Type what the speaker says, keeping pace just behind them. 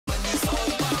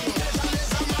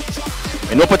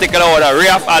In no particular order,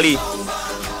 Riaf Ali,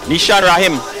 Nishan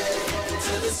Rahim,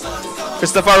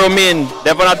 Christopher Romain,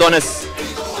 Devon Adonis,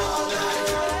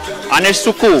 Anish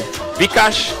Suku,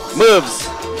 Vikash Mervs,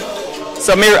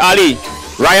 Samir Ali,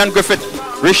 Ryan Griffith,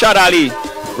 Rishad Ali,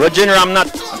 Rajin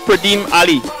Ramnath, Pradeem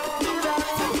Ali.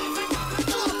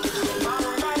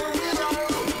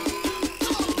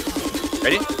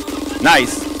 Ready?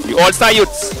 Nice. The All-Star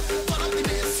Youths.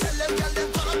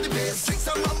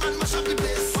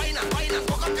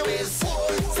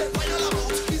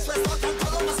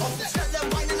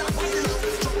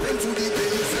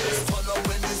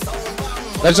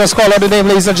 Let's just call out the name,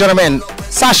 ladies and gentlemen.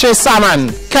 Sashay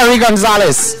Saman, Kerry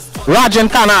Gonzalez, Rajan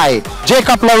Kanai,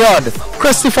 Jacob Larod,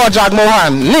 Christopher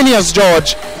Jagmohan, Linus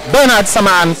George, Bernard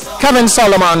Saman, Kevin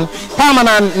Solomon,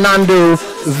 Parmanand Nandu,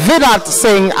 Vidat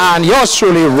Singh, and yours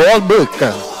truly, Roll Book.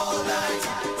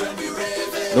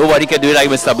 Nobody can do it like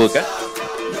Mr. Book.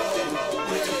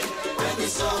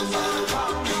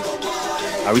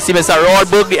 We see Mr. Roll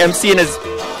Book, the MC in his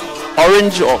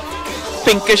orange or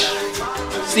pinkish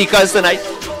sneakers tonight.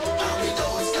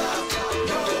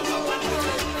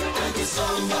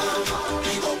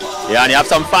 Yeah, and you have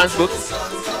some fans books.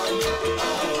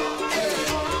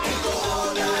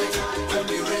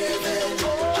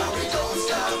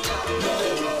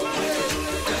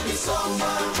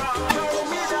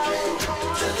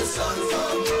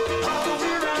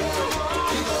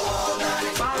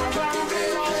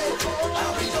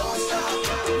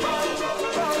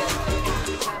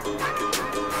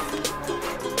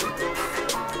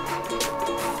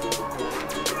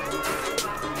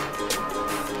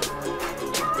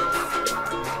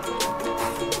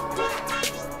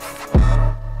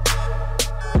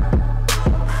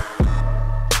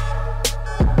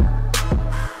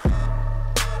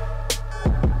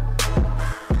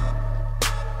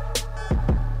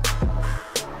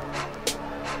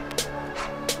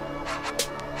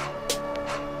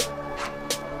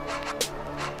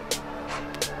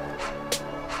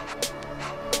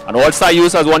 And All-Star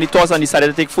Youth has won the toss and decided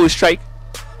to take full strike.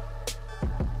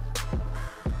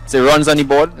 It's a runs on the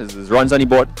board. It's runs on the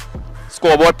board.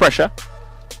 Scoreboard pressure.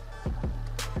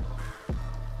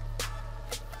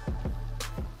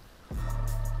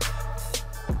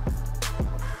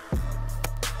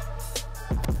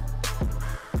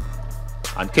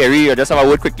 And Kerry, you just have a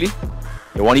word quickly.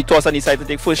 You want the toss and decide to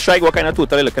take full strike. What kind of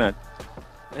total are you looking at?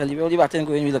 Well, the only batting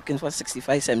going, we're looking for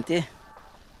 65-70.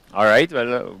 All right,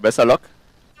 well, best of luck.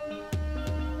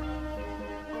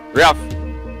 Raf,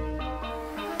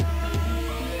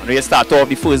 I know you start off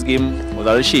the first game, was a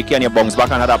little shaky and you bounce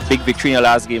back and had a big victory in your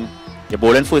last game. You're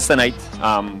bowling first tonight.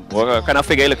 What kind of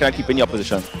figure are you looking at keeping your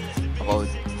position? About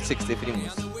 60 for the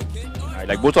most. Alright,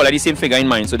 like both already same figure in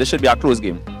mind, so this should be a close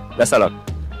game. Best of luck.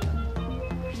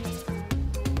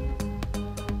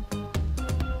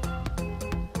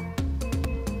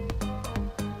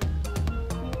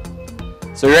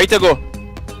 So you're ready to go?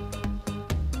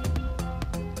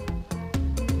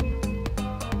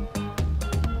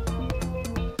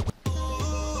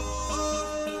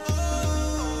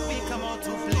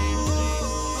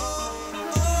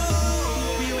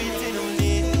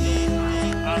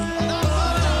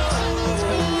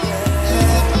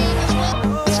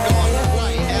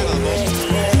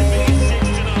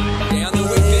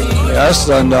 Yes,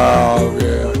 and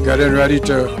we're getting ready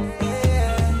to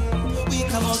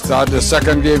start the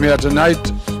second game here tonight.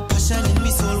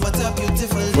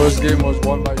 First game was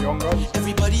won by Young Guns.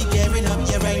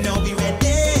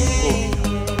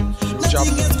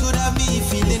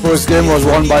 First game was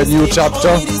won by New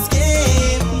Chapter.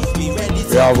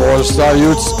 We have All-Star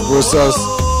Youths versus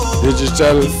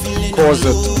Digicel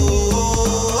Corset.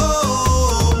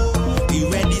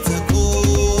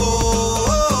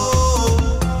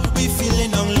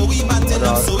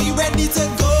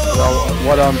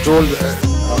 What I'm told,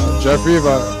 Jeffrey,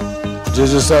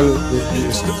 Digicel,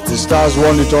 the Stars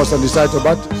won the toss and decided to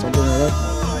bat, something like that.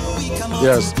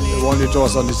 Yes, they won the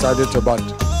toss and decided to bat.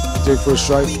 Take first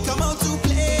strike.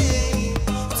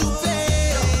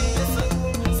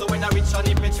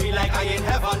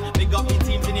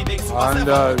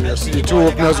 And you see the two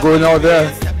openers going out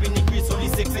there.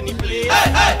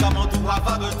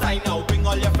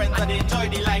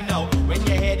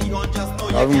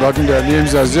 I haven't gotten their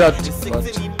names as yet, but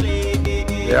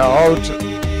they are out.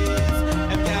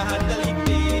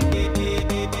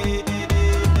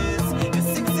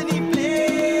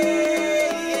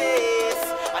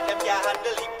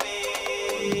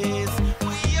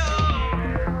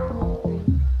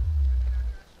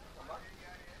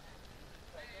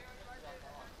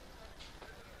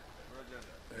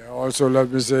 Also, let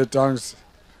me say thanks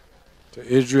to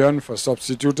Adrian for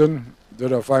substituting.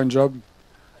 Did a fine job.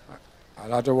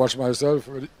 I'll have to watch myself.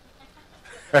 Well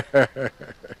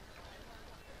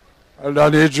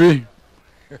done, Adri.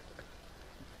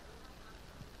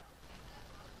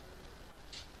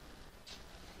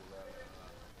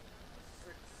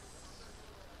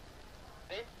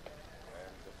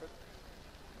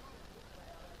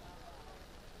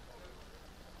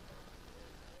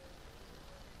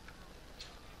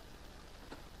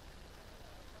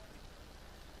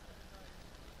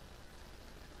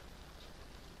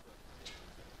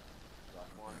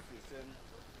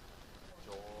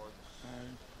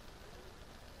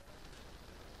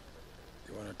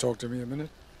 You want to talk to me a minute?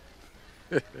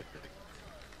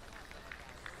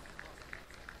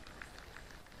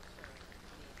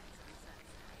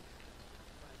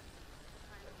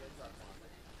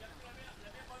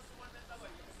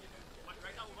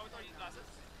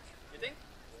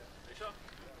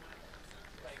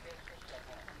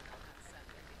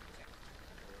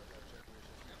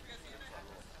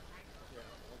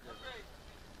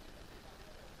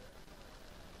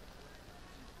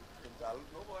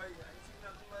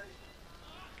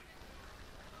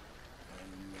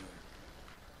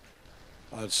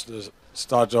 That's the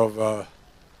start of the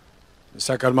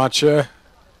second match here.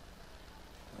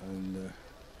 And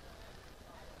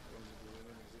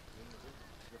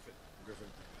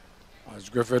as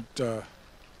Griffith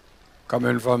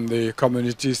coming from the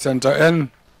community center end.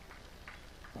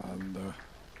 And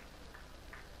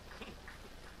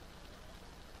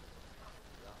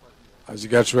as he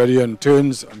gets ready and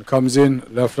turns and comes in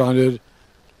left-handed,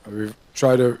 we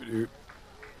try to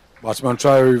batsman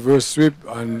try a reverse sweep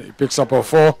and he picks up a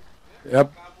 4.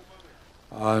 Yep.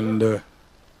 And the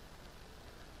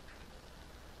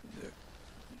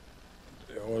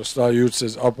All-Star Youths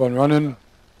is up and running.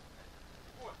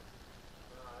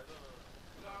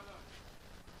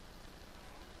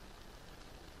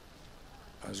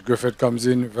 As Griffith comes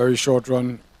in, very short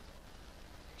run.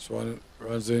 Swan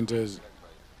runs into his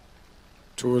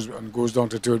toes and goes down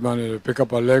to third man and pick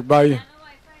up a leg by.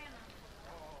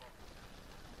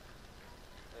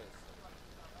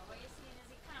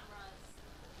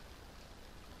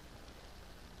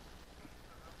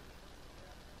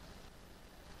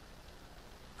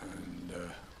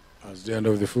 That's the end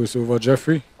of the first over,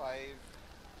 Jeffrey. 5-0.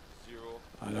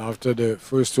 And after the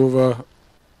first over,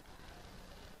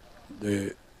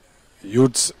 the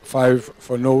Youths 5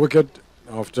 for no wicket.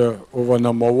 After over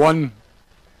number 1.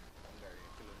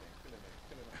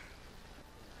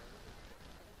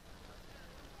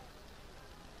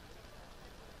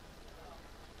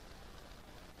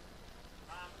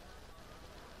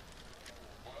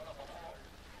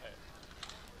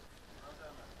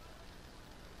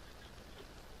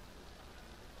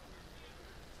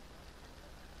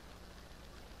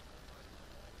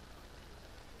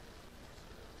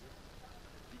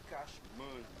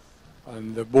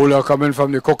 And the bowler coming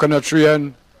from the coconut tree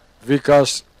end,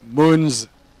 Vikas Moons.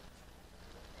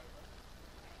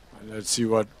 And let's see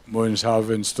what Moons have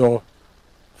in store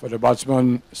for the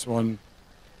batsman. This one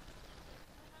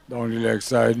down the leg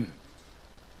side.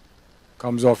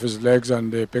 Comes off his legs and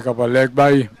they pick up a leg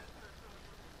by.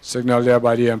 Signal there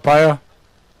by the umpire.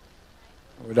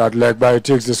 With that leg by, it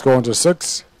takes the score on to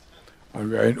 6. And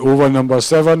we are in over number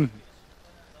 7.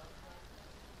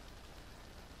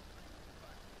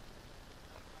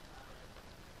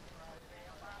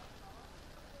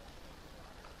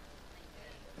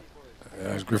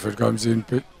 As Griffith comes in,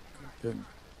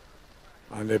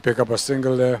 and they pick up a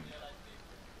single there.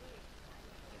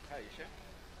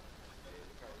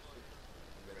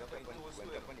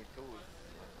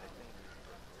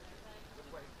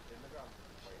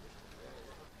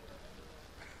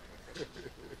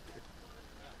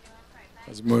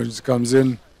 As Moons comes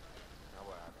in,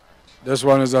 this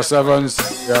one is a 7's.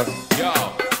 Yeah,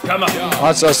 Come on.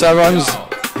 that's a 7's.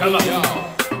 Come on.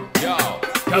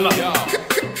 Come on.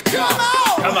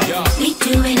 Come on. We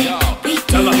doing it, we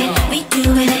doing it, we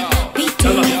doing it, we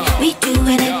doing it, we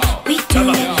doing it, we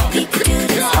doing it, we could do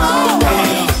this all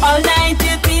night. All night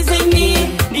you're teasing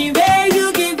me, the way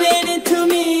you give it to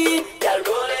me. Y'all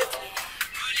roll it.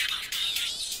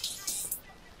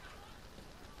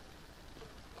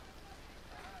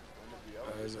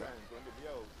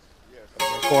 A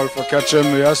call for catch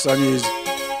him, yes, and he's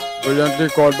brilliantly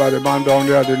called by the man down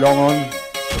there at the long on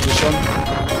position.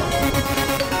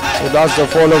 So that's the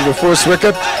fall of the first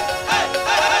wicket.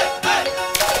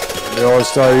 The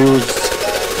All-Star used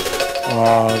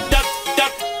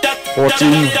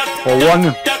 14 for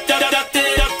 1.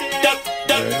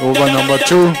 Over number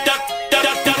 2.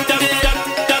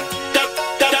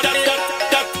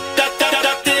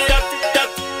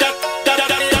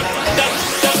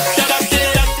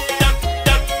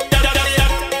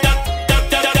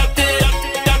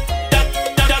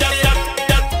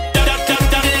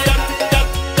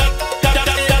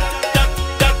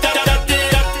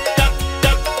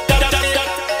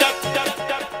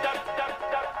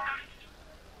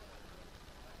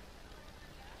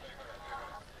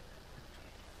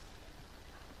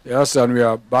 Yes, and we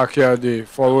are back here at the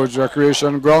Forwards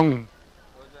Recreation Ground.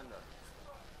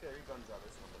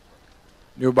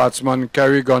 New batsman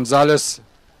Kerry Gonzalez.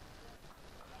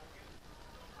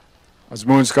 As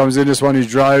Moons comes in, this one he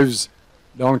drives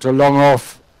down to long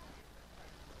off.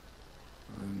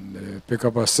 And they pick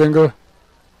up a single.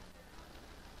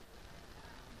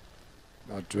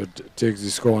 That would take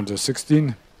the score on to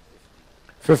 16.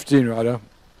 15 rather.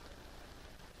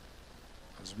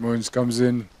 As Moons comes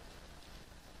in,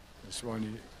 this one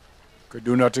he could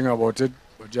do nothing about it,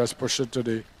 but just push it to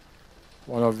the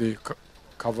one of the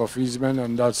cover fieldsmen,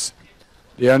 and that's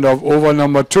the end of over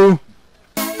number 2.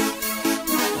 At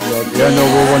the end of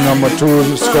over number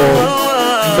 2, score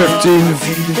 15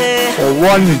 for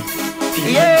 1.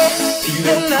 Yeah,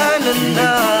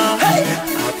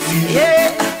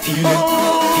 yeah,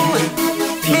 oh,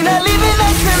 me not living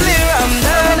up till me I'm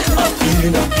done.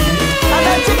 I'm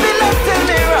not tipping up till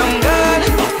me I'm gone.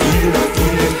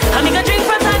 I'm gonna drink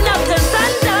from sun up to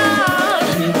sundown.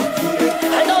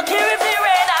 I don't care if the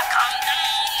rain I come down.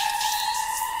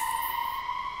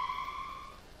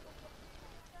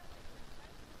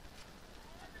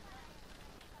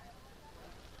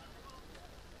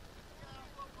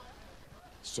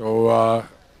 So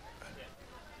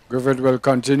Griffith will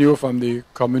continue from the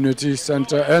community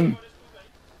center end.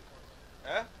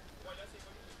 Yeah,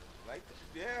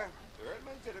 the red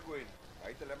man said they're going.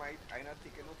 I tell them I not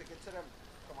taking no tickets to them.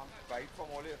 Come on, buy it from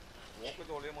all you. Walk with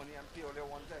all your money and pay all your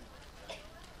one time.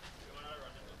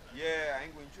 Yeah, I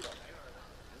ain't going to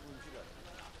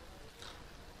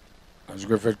that. As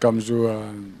Griffith comes to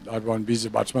that one beats the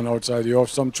batsman outside the off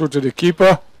stump, through to the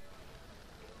keeper.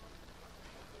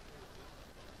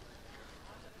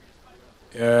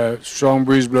 Yeah, strong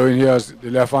breeze blowing here as the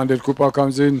left-handed Cooper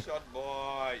comes in. Shot,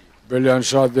 boy. Brilliant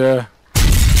shot there.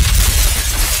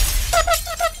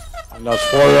 And that's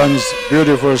 4 runs.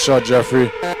 Beautiful shot, Jeffrey.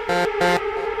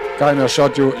 Kind of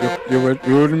shot you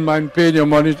wouldn't mind paying your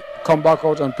money, come back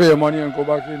out and pay your money and go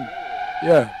back in.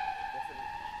 Yeah.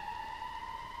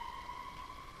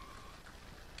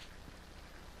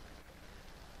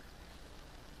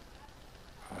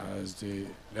 As the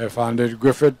left-handed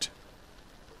Griffith.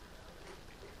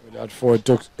 With that 4, it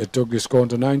took the score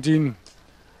to 19.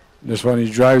 This one he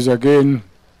drives again.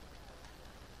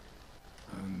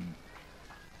 And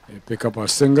they pick up a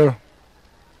single.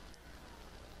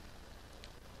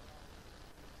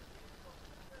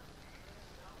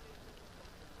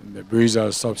 And the breeze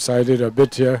has subsided a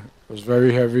bit here. It was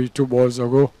very heavy 2 balls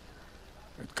ago.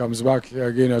 It comes back here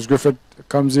again as Griffith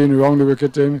comes in around the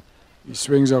wicket him. He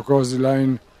swings across the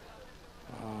line.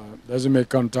 Doesn't make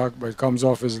contact, but it comes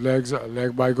off his legs. A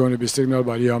leg bye going to be signaled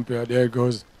by the umpire. There it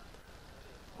goes.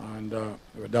 And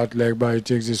with that leg bye, he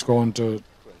takes his score on to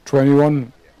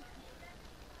 21.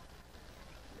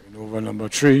 And over number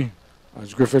 3,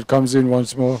 as Griffith comes in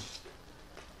once more.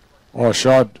 Oh,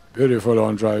 shot. Beautiful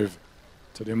on drive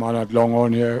to the man at long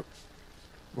on here,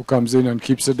 who comes in and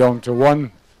keeps it down to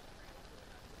 1.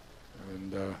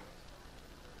 And the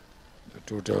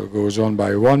total goes on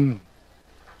by 1.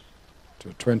 To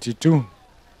 22,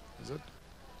 is it?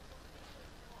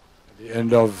 At the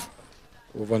end of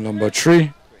over number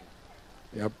 3.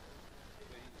 Yep.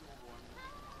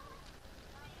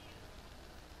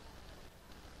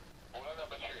 Over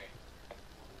number 3.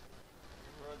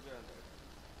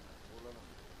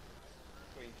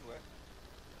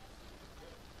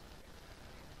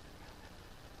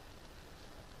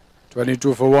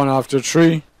 22 for 1 after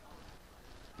 3.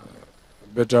 A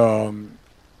bit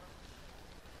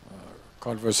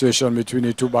conversation between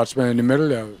the 2 batsmen in the middle.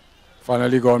 They have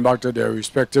finally gone back to their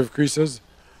respective creases.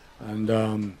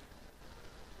 And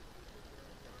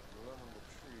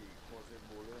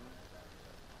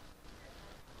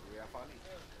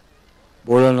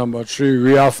bowler number 3,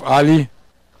 Riaf Ali.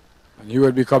 And he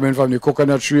will be coming from the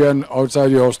coconut tree and outside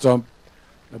the off stump.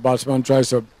 The batsman tries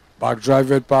to back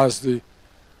drive it past the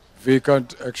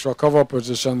vacant extra cover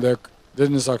position there.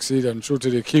 Didn't succeed and through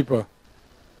to the keeper.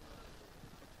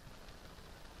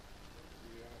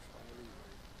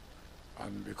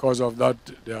 And because of that,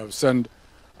 they have sent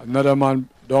another man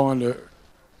down on the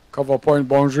cover point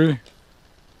boundary.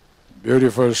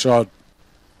 Beautiful shot.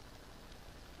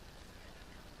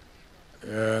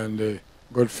 And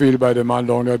good field by the man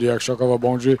down there, the extra cover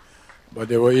boundary. But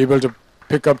they were able to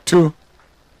pick up 2.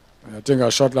 And I think a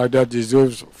shot like that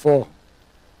deserves 4.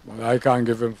 But I can't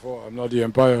give him 4. I'm not the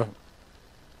umpire.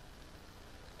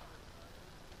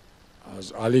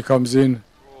 As Ali comes in.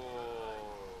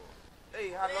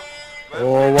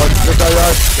 Oh, what look at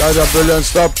that. That's a brilliant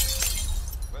stop.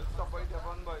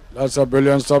 That's a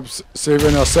brilliant stop,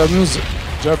 saving a 7's.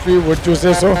 Jeffrey, would you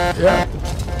say so? Yeah.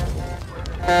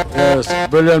 Yes,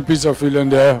 brilliant piece of fielding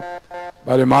there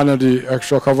by the man of the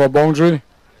extra cover boundary,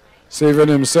 saving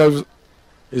himself,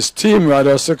 his team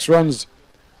rather, 6 runs,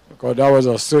 because that was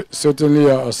certainly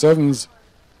a 7's.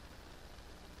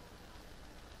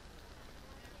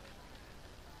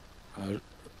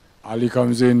 Ali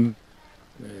comes in,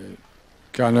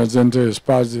 Cannons into his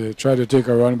pass, they try to take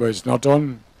a run, but it's not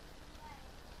on.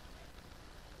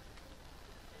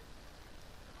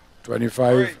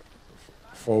 25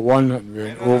 for 1, and we're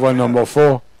in over number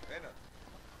 4.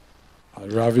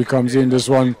 And Ravi comes in, this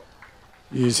one,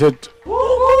 he's hit.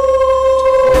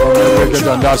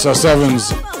 And that's a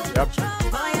 7's. Yep.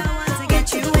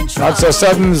 That's a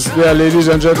 7's there, ladies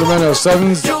and gentlemen, a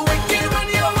 7's.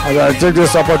 And I take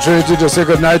this opportunity to say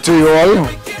good night to you all.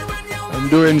 And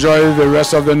do enjoy the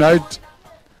rest of the night.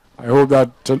 I hope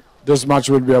that this match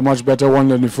will be a much better one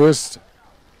than the first.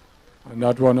 And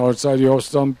that one outside the off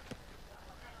stump.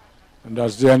 And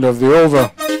that's the end of the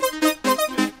over.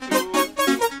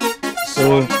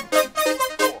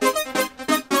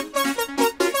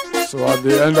 So at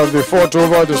the end of the 4th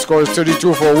over, the score is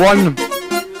 32 for 1.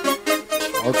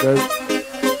 Okay.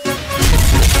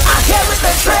 I care with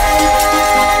the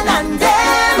trend and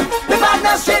them. We back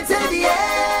now straight to the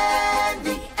end.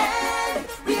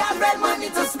 We have red money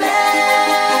to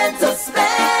spend,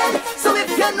 So if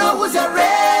you know who's your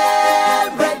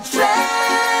red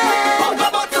trend, pop a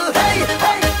bottle, hey,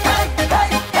 hey, hey, hey,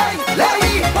 hey,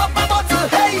 lady. Pop a bottle,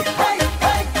 hey, hey,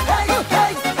 hey, hey,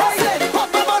 hey, hey, pop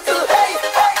a bottle, hey, hey.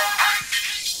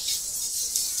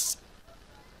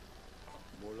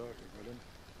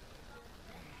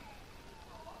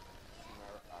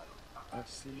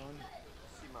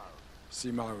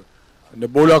 Simar. And the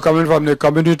bowler coming from the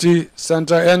community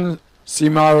center end,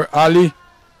 Simar Ali.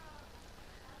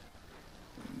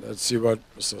 Let's see what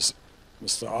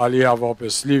Mr. Ali have up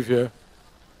his sleeve here.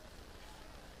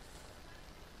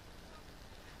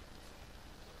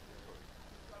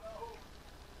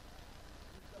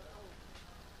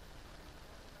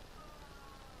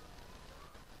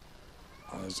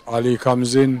 As Ali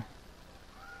comes in,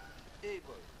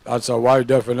 that's a wide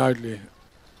definitely.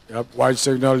 Yep, wide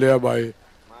signal there by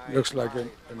looks like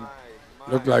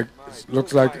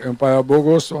Empire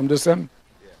Bogos from this end.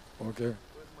 Okay.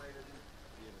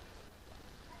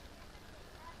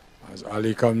 As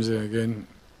Ali comes in again,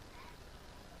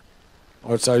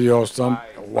 outside your stump,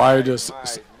 wide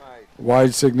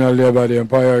signal there by the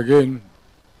Empire again.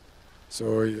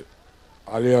 So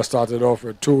Ali has started off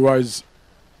with 2 wides.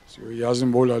 So he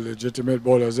hasn't bowled a legitimate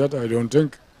ball as yet, I don't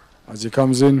think. As he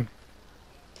comes in,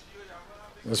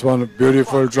 this one,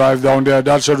 beautiful drive down there.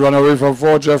 That should run away from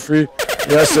 4, Jeffrey.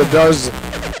 Yes, it does.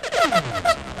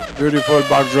 Beautiful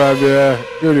back drive there.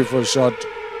 Beautiful shot.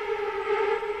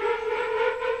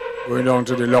 Going down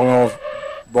to the long off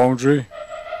boundary.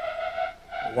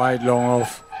 Wide long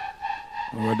off.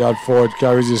 And with that 4, it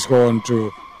carries the score on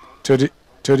to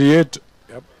 38.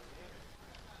 Yep.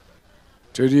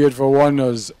 38 for 1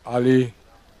 as Ali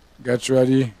gets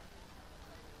ready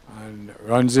and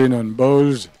runs in and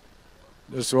bowls.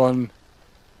 This one,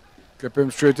 clip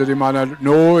him straight to the man.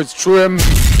 No, it's through him.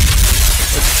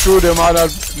 It's through the man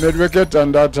at mid-wicket,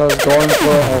 and that has gone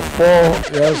for a 4.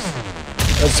 Yes.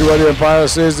 Let's see what the Empire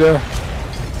says there.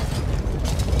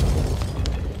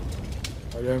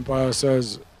 What the Empire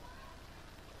says.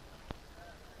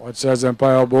 What says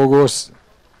Empire Bogos?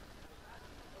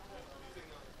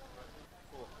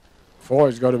 4,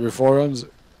 it's got to be 4 runs.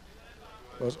 It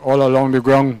was all along the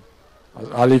ground as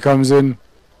Ali comes in.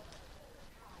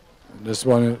 This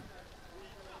one,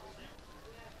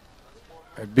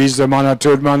 it beats the man at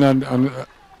 3rd man, and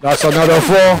that's another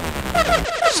 4.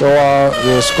 So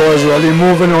the score is really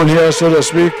moving on here, so to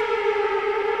speak.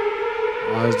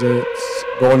 As it's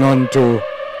going on to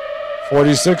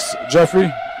 46,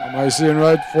 Jeffrey. Am I seeing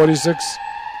right? 46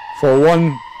 for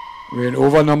 1. We're in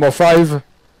over number 5.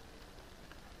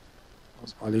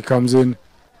 As Ali comes in.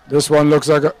 This one looks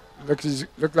like he's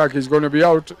going to be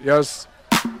out. Yes.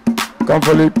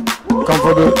 Comfortably.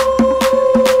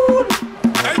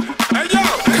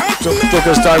 Took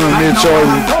his time and made sure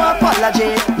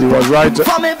he was right over,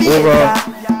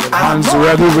 with hands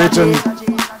ready, waiting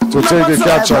to take the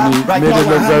catch, and he made it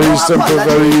look very simple,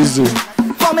 very easy.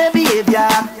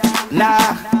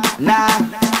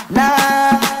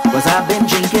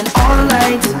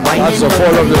 That's the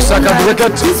fall of the 2nd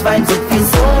wicket.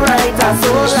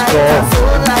 Score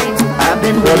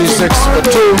 46 for 2.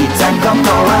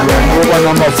 Over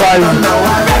number 5.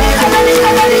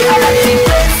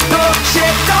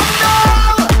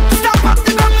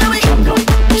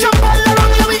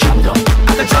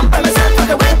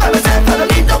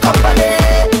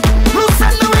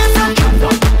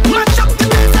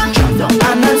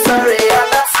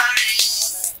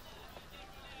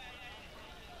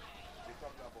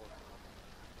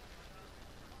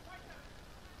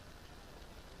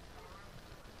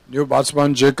 New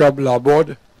batsman Jacob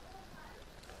Laborde.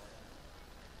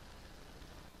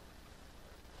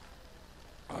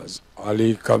 As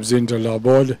Ali comes into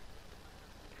Laborde.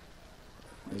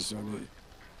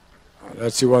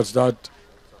 Let's see what's that.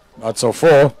 That's a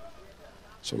 4.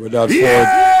 So with that 4,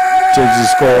 takes the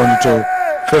score on to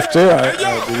 50, I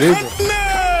believe.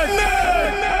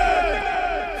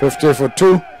 50 for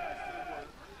 2.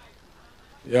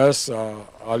 Yes,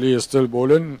 Ali is still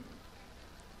bowling.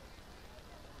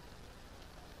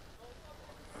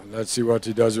 And let's see what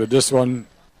he does with this one.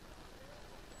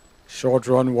 Short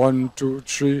run, 1, 2,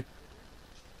 3.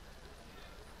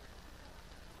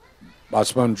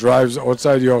 Batsman drives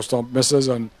outside the off stump, misses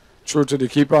and through to the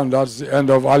keeper, and that's the end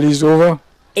of Ali's over.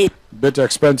 Bit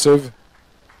expensive.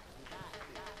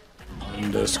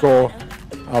 And the score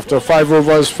after 5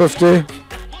 overs, 50.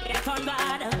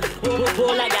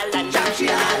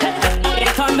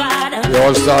 The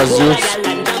All-Stars youths.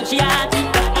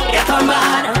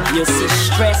 You see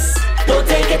stress, don't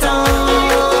take it on.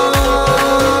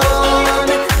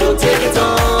 Don't take it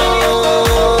on.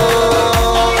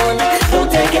 Don't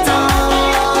take it on.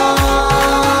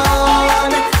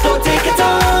 Don't take it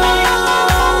on.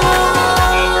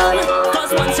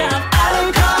 Cause once you have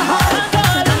alcohol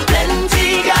and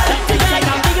plenty, girl, it's like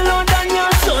a big load on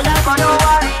your shoulder.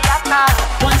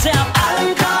 Once you have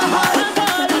alcohol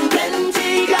and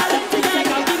plenty, girl, it's like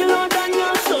a big load on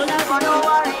your shoulder.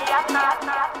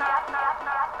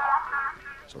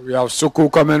 So we have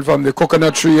Suku coming from the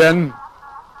coconut tree end.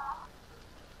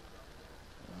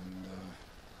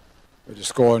 With the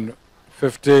score on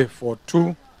 50 for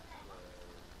 2.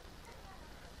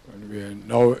 And we are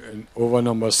now in over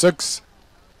number 6.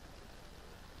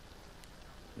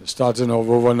 We're starting off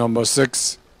over number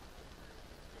 6.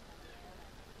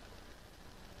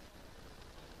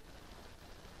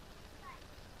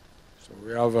 So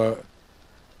we have a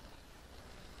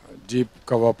deep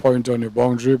cover point on the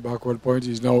boundary, backward point.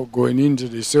 He's now going into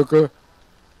the circle.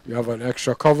 We have an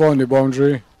extra cover on the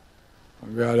boundary.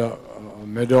 And we had a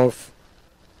mid-off,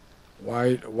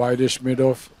 wide-ish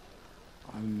mid-off,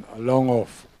 and a long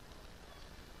off.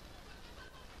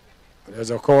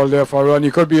 There's a call there for a run.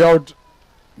 He could be out.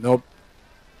 Nope.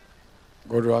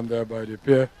 Good run there by the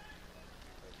pair.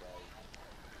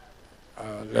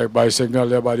 Leg by signal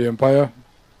there by the umpire.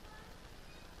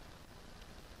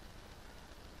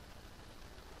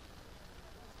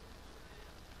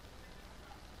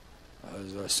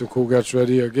 As Suku gets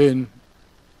ready again.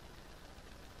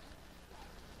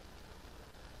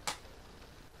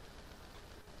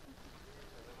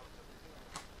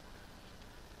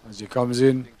 As he comes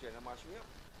in,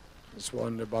 this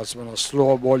one, the batsman, a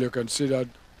slower ball. You can see that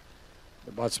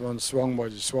the batsman swung,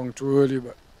 but he swung too early.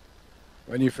 But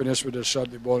when he finished with the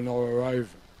shot, the ball now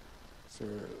arrived. So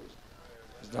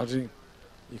there's nothing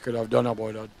he could have done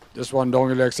about that. This one down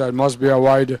the leg side must be a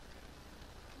wide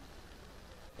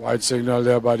signal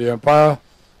there by the umpire.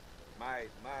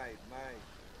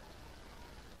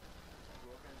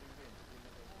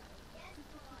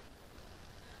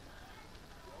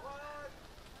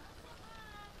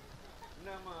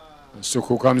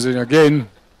 Suku comes in again.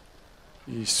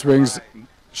 He swings.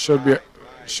 Should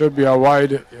be a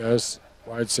wide. Yes,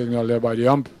 wide signal there by the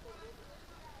ump.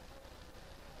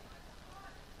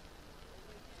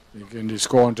 Again, the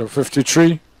score on to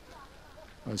 53.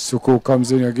 And Suku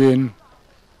comes in again.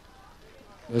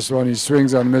 This one he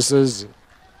swings and misses.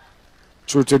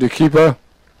 Through to the keeper.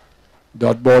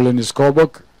 Dot ball in the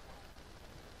scorebook.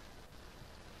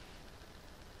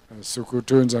 And Suku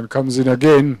turns and comes in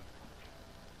again.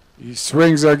 He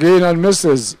swings again and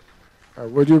misses.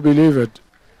 Would you believe it?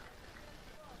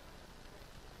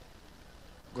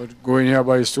 Good going here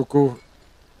by Suku.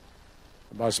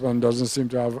 The batsman doesn't seem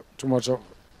to have too much of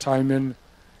time in.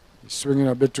 He's swinging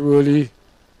a bit too early.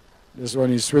 This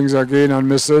one he swings again and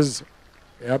misses.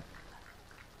 Yep.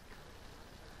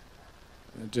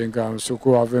 I think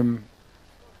Suku have him.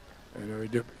 You know, he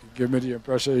give me the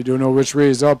impression he don't know which way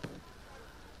is up.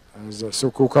 As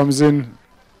Suku comes in.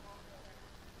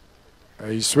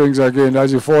 He swings again.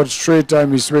 That's the 4th straight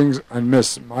time he swings and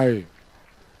miss. My.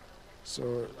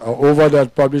 So over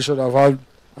that probably should have had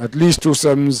at least 2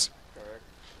 7's.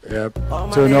 Yep.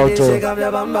 Turn out to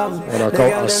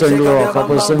a single or a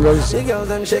couple of singles.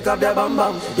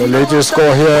 The latest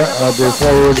score here at the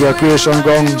 4 Roads Recreation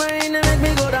ground.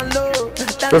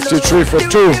 53 for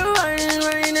 2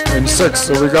 in 6.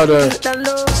 So we got a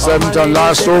 7th and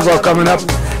last over coming up.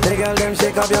 And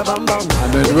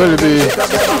it will be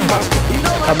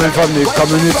coming from the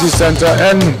community center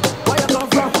end.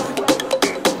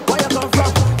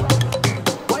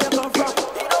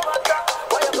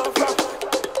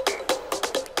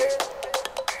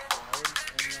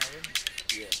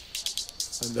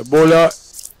 The bowler,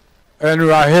 N.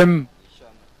 Rahim.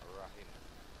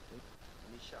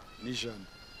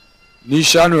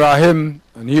 Nishan Rahim,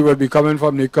 and he will be coming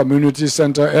from the community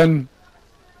center end.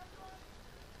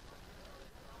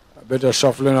 A bit of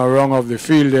shuffling around of the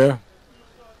field there,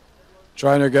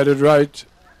 trying to get it right.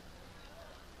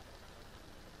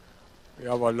 We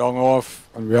have a long off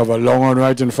and we have a long on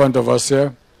right in front of us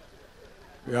here.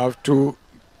 We have two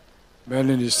men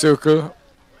in the circle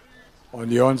on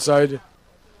the onside.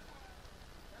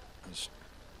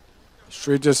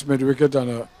 Straightest mid wicket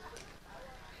and a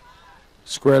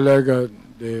square leg.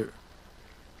 They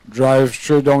drive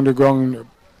straight down the ground.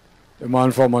 The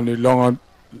man from on the long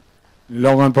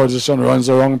on position runs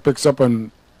around, picks up and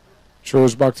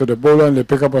throws back to the bowler, and they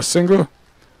pick up a single.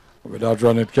 With that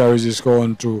run, it carries the score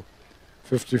on to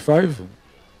 55.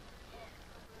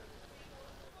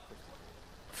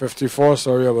 54,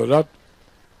 sorry about that.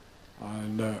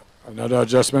 And another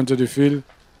adjustment to the field.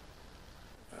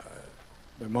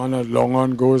 The man at long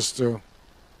on goes to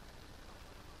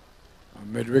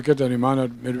mid-wicket, and the man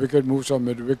at mid-wicket moves from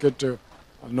mid-wicket to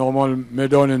a normal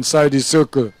mid-on inside the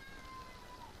circle.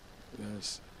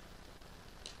 Yes.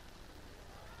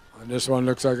 And this one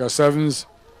looks like a 7's.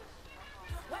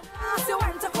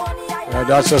 Yeah,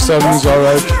 that's a 7's, all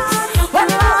right.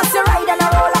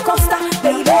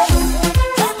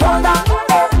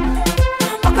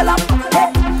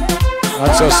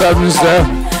 That's a 7's there.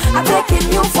 I'm taking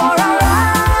you for a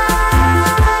ride,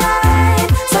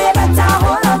 so you better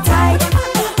hold on tight.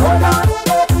 Hold on,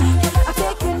 I'm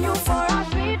taking you for a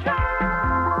sweet ride,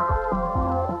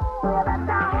 so you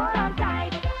better hold on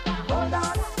tight. Hold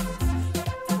on,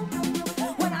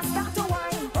 when I start to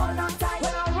whine, hold on tight.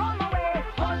 When I run away,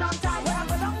 hold on tight.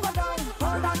 When I go down,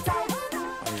 hold on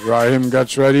tight. Rahim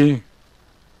gets ready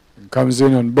and comes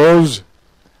in and bowls.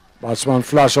 Batsman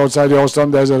flash outside the house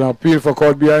stump. There's an appeal for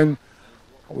caught behind.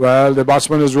 Well, the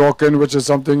batsman is walking, which is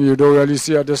something you don't really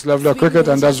see at this level of cricket,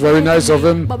 and that's very nice of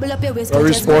him.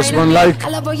 Very sportsmanlike.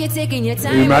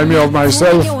 Remind me of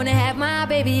myself. When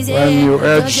you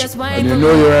edge, and you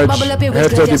know you edge, head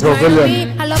to the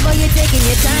pavilion.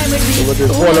 So with the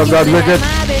fall of that wicket,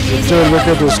 the third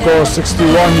wicket to score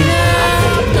 61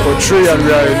 for 3, and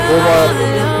we are in over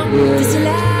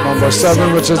number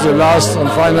 7, which is the last and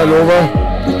final over.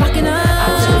 So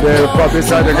they'll probably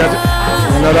try to get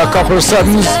another couple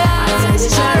 7's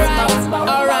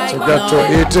to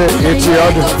get to 80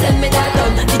 odd.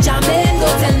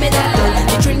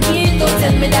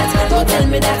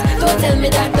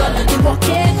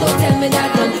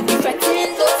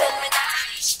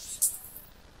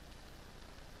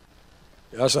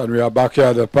 Yes, and we are back here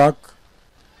at the park,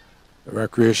 the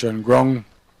recreation ground.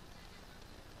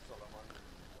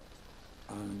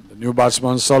 And the new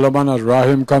batsman Solomon as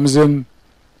Rahim comes in.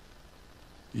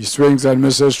 He swings and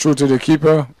misses through to the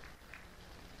keeper.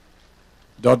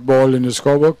 Dot ball in the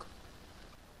scorebook.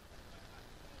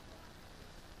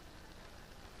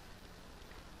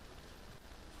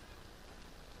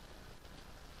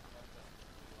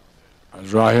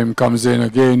 As Rahim comes in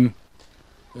again.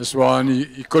 This one,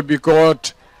 he could be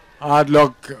caught. Hard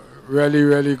luck. Really,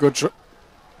 really good.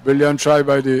 Brilliant try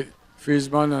by the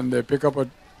fieldsman, and they pick up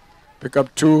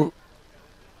 2.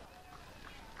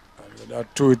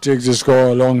 That 2 takes the score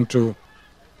along to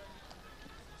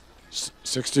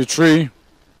 63,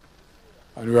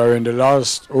 and we are in the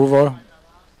last over,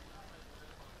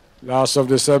 last of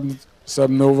the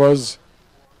 7 overs.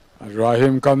 And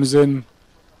Rahim comes in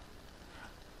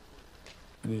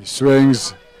and he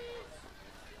swings.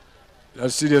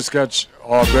 Let's see this catch.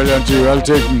 Oh, brilliantly, well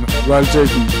taken,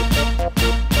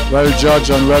 well judged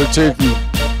and well taken.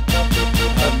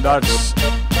 And that's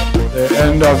the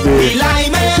end of the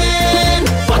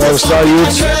All-Star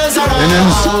Youth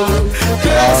innings.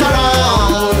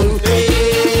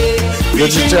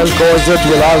 Digicel calls it.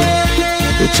 We'll have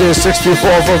the chase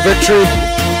 64 for victory.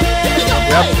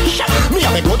 Yep.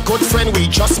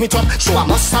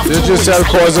 Digicel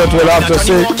calls it. We'll have to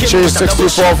say chase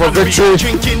 64 for victory.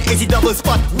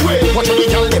 Watch on the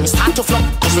girl, them start to flop.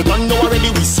 Cause we don't know already,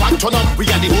 we swag turn up. We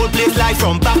got the whole place live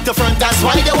from back to front. That's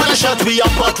why they wanna shut we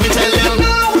up, but we tell them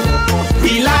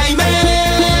we lie,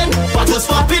 man. Bottles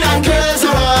popping and girls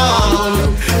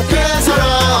around. Girls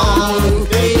around,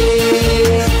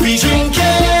 hey. We drinking.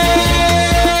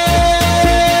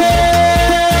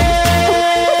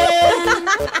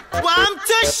 One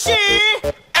to she.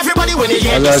 Everybody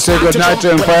As I say good night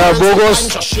to Empire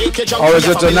Bogos. How is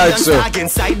it tonight, sir?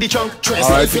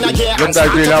 Alright, looks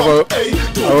like we'll have a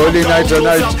early night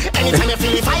tonight.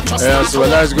 Yes, well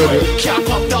that's good.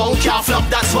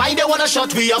 That's why they wanna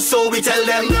shut we up, so we tell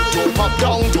them don't pop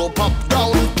down, don't pop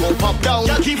down, don't pop down.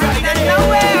 Just keep riding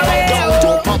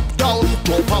don't pop down,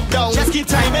 don't pop down. Just keep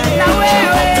timing can't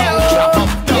pop down,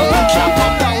 can't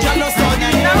pop down. You're not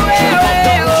starting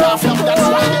can't flop. That's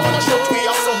why they wanna shut we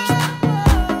up, so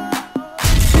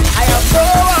I have no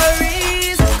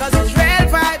worries, cause it's real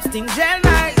vibes, things real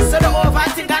nice. So don't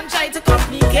overthink and try to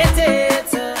complicate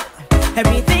it.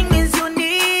 Everything is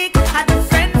unique, a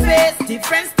different face,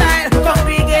 different style.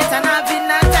 Congregate and having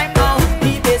a time now.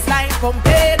 The bassline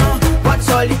pumping, watch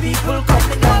all the people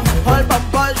coming up. All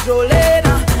bumpers rolling,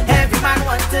 every man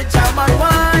wants to jam on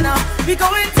one. We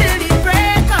going till the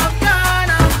break of dawn.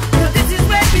 This is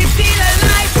where we feel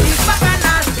alive. It's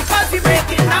bacchanal, because we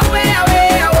breaking away,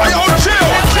 away, away.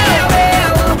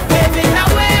 Waving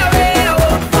away, away,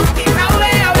 fucking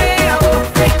away, away,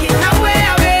 breaking away,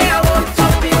 away,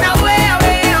 jumping away,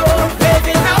 away,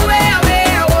 waving away, away,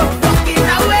 fucking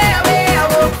away, away.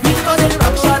 We call it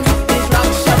destruction,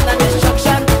 destruction and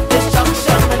destruction,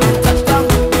 destruction and touchdown,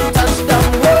 touchdown.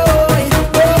 Boy,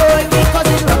 boy, we call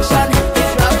it destruction,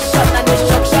 destruction and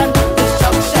destruction,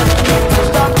 destruction and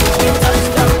touchdown,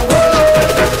 touchdown.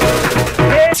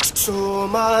 so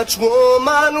much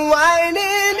woman whining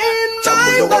in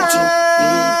my mind.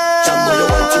 Jumbo you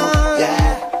want to,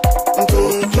 yeah.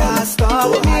 They can't stop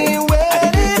me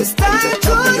when it's time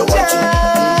to jam.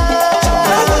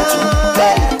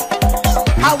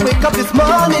 I wake up this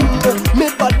morning, my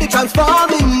body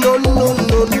transforming. No, no,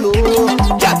 no, no.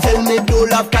 Can't tell me do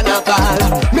love cannot call.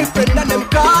 My friend and them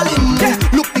calling.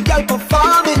 Look the girl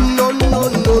performing. No, no,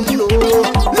 no, no.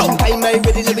 Long time I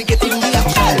ready to be getting the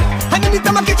action. And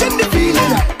anytime I catch in the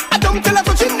feeling, I don't tell her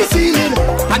touching the ceiling.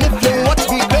 And if you watch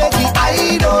me baby,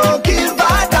 I don't give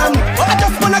a damn. I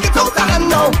just wanna get out of hand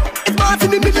now. It's March in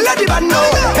the middle of the band now.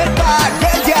 Head back,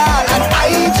 head girl, and I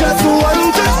just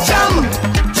want to jam,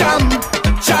 jam,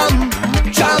 jam,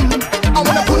 jam. I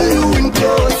wanna pull you in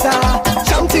closer,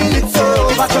 jam till it's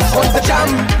over. Just want to jam,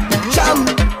 jam,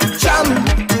 jam,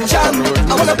 jam.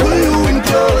 I wanna pull you in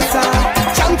closer,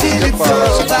 jam till it's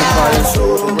over. So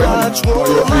much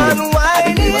woman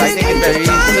whining.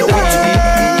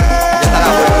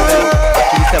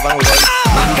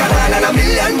 Bacchanal and a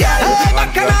million, girl.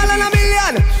 Bacchanal and a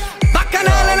million.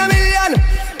 Bacchanal and a million.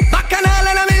 Bacchanal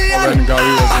and a million.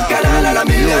 Bacchanal and a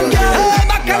million, girl.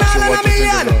 Bacchanal and a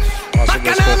million.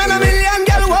 Bacchanal and a million,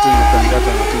 girl.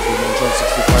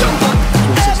 Jump up,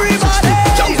 everybody.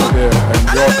 Jump up. Yeah,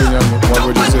 in your opinion, what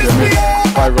would you say? They make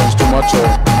 5 runs too much, or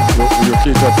you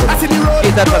cater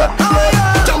for that?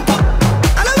 Jump up.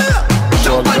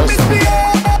 Sure, that's how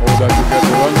that you get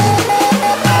the runs.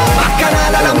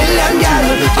 Bacchanal and a million, girl.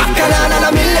 Bacchanal and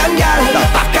a million, girl.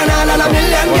 Bacchanal and a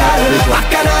million, girl.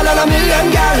 Bacchanal and a million,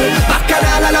 girl.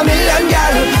 Bacchanal and a million,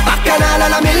 girl. Bacchanal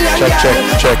and a million, girl.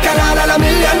 Check. Bacchanal and a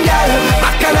million, girl.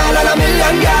 Bacchanal and a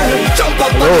million, girl. Jump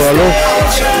up on the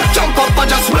stage. Jump up and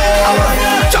just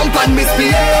wave. Jump and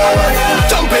misbehave.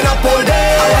 Jumping up all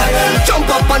day. Jump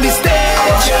up on the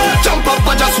stage. Jump up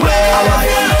and just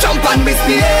wave. Jump and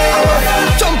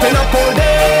misbehave. Jumping up all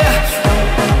day.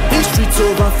 The streets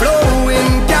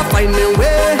overflowing, can't find me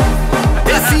way.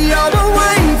 They see how I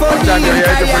wine for the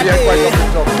entire day.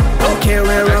 Don't care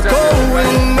where I'm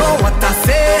going, know what I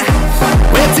say.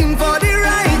 Waiting for the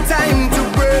right time to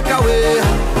break away.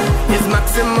 It's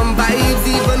maximum vibes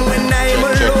even when I'm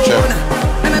alone.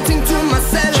 And I think to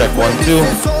myself, check 1, 2.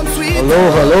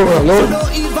 Hello. So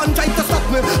don't even try to stop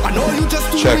me. I know you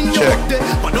just doing your work there,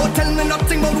 but don't tell me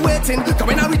nothing about waiting.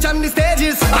 Coming and reach on the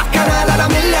stages. Bacchanal and a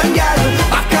million, girl.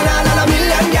 Bacchanal and a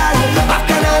million, girl.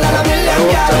 Bacchanal and a million,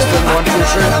 girl.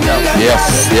 Bacchanal and a million, girl.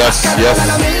 Yes. Bacchanal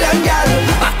and a million, girl.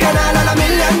 Bacchanal and a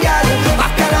million, girl.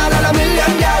 Bacchanal and a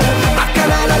million, girl.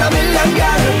 Bacchanal and a million,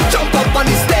 girl. Jump up on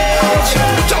the stage.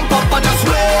 Jump up and just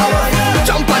wave.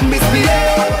 Jump and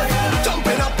misbehave.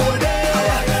 Jumping up all day.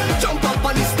 Jump up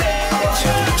on the stage.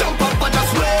 Jump up and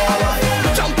just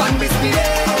wave. Jump and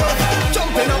misbehave.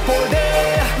 Jumping up all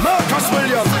day. Marcus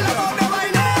Williams.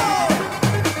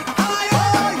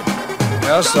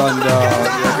 Yes, and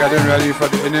we're getting ready for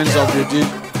the innings of the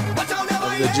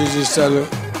Digicel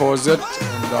Corset,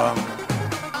 and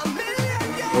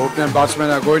the opening batsmen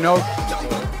are going out.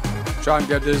 So try and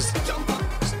get this.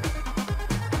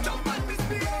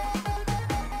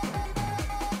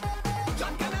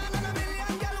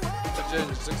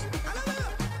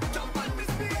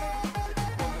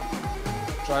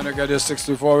 Trying to get his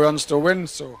 64 runs to win,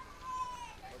 so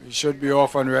we should be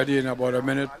off and ready in about a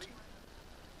minute.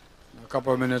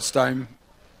 couple of minutes time.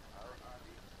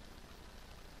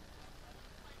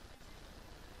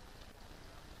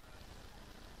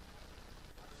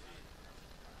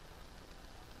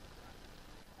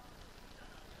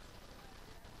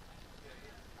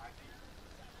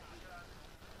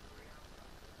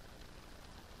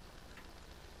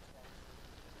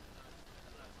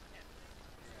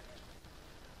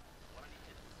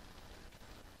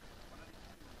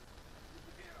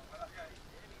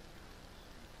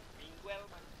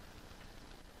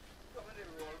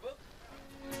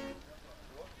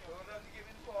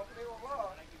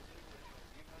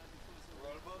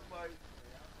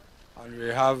 And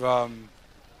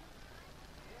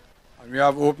we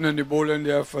have opening the bowl in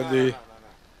there for the.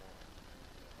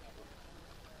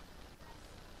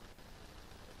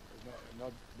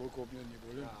 Not book opening the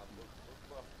bowl in.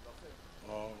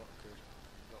 Oh, okay.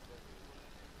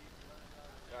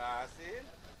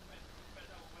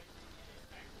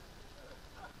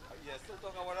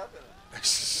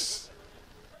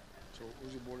 So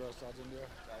who's the bowler starting there?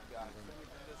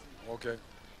 Okay.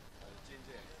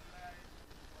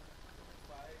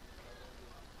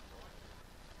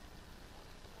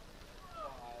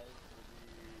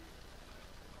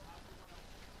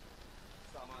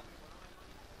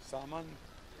 Saman.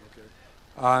 Okay.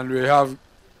 And we have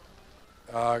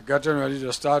getting ready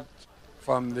to start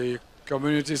from the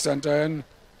community center in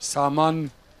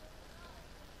Saman.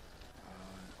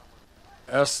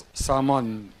 S.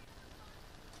 Saman.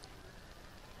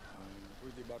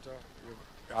 With the butter.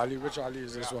 Ali, which Ali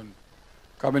is this one?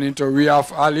 Coming into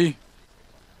Riaf Ali,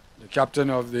 the captain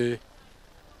of the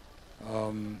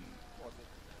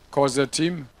Causa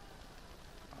team.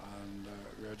 And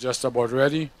we're just about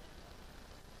ready.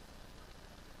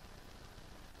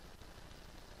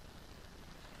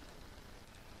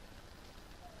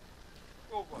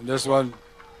 And this one,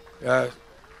 yeah.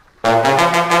 That's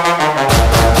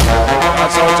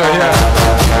out of here.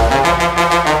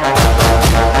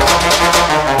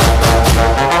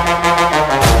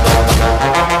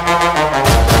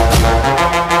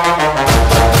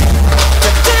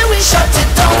 Today we shut it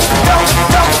down.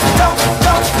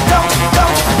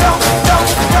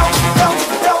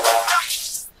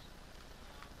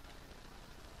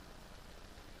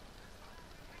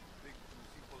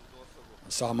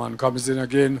 Saman comes in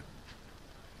again.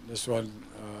 This one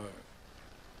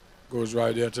goes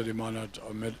right there to the man at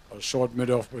a short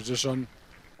mid-off position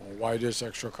or widest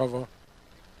extra cover.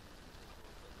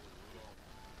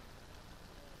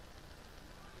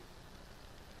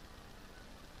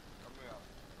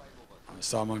 And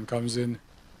Saman comes in.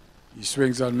 He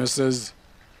swings and misses.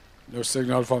 No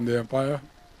signal from the umpire.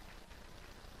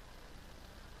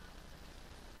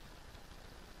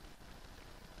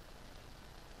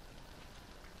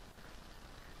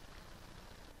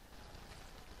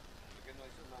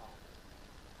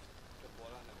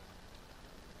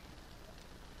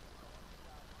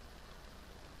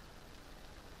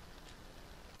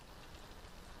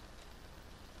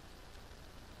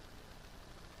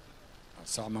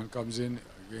 Saman comes in,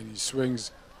 again he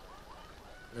swings,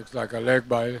 looks like a leg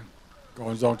by,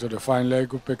 goes down to the fine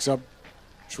leg, who picks up,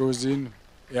 throws in,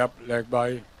 yep, leg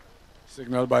by,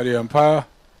 signaled by the umpire.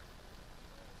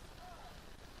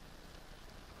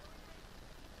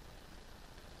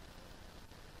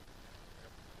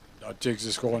 That takes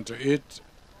the score on to 8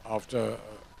 after a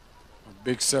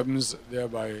big 7's there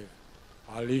by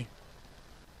Ali.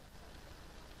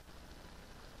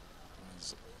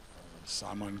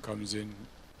 Saman comes in,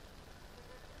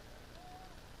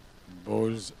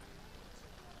 bowls.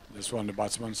 This one the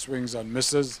batsman swings and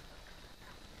misses.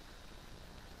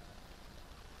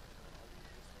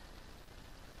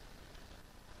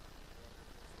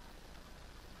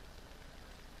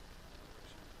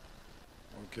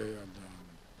 Okay, and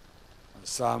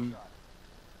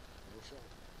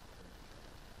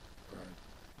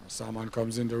Saman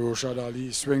comes in, the Roshad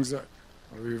Ali swings a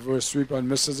reverse sweep and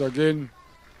misses again.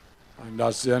 And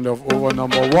that's the end of over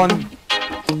number 1.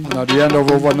 And at the end of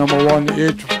over number 1,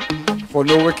 8 for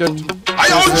no wicket.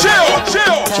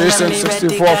 Chasing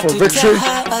 64 for victory.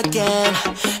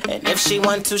 And if she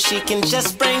want to, she can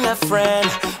just bring a friend.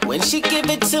 When she give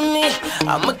it to me,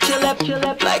 I'ma kill up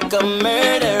like a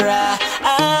murderer.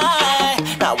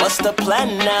 Now what's the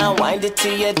plan now? Wind it to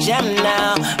your jam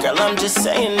now. Girl, I'm just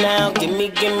saying now. Give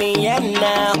me, yeah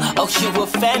now. Oh, you a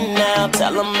fan now.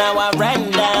 Tell them how I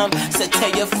ran down. So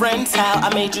tell your friends how I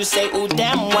made you say, ooh,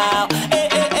 damn, wow.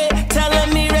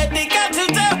 Telling me ready, got to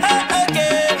tell her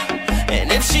again.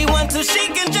 And if she want to, she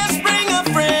can just bring a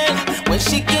friend. When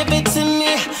she give it to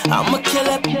me, I'ma kill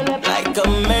up like a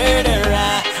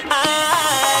murderer. I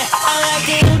like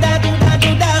it, do that,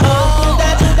 oh.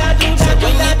 So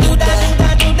when you do that,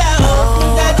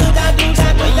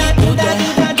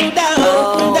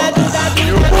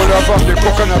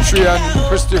 Tree and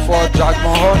Christopher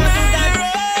Jagmohan.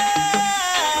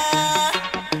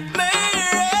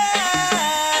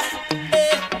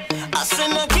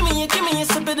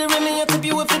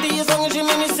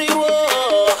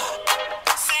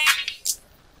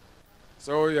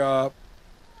 So yeah,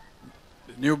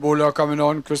 the new bowler coming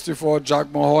on, Christopher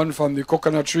Jagmohan from the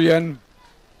Coconut Tree end.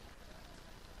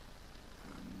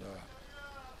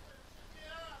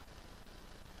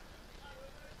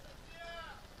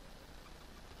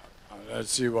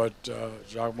 Let's see what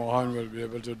Jagmohan will be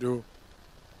able to do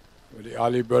with the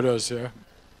Ali brothers here.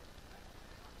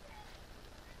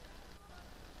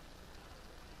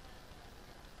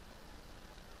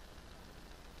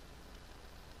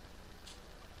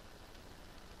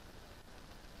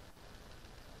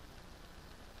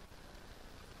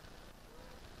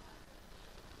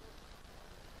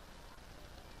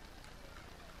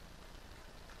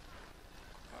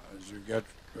 As you get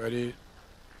ready,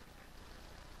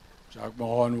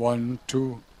 Jagmohan 1,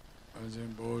 2, as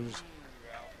in bowls.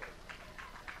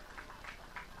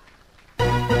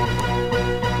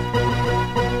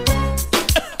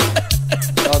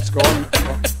 That's gone.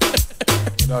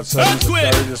 That sends to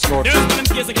carry the score to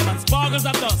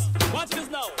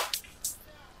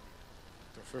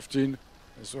 15.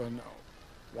 This one,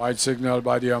 wide signal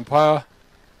by the umpire.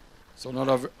 So not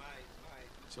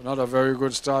a very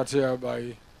good start here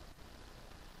by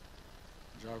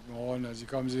Jagmohan as he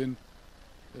comes in.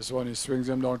 This one, he swings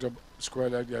him down to square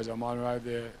leg. There's a man right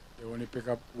there. They only pick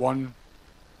up one.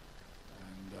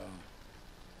 And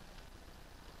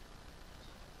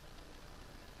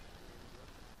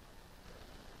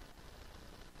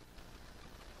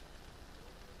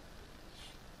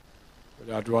with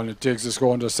that one, it takes the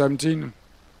score on to 17.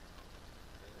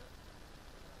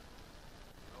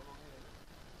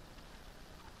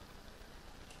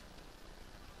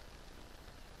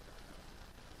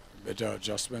 Better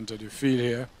adjustment to the field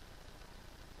here.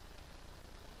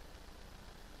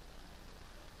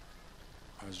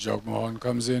 As Jagmohan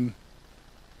comes in.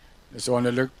 This one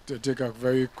they look to take a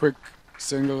very quick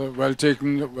single, well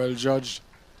taken, well judged.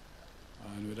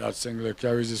 And with that single it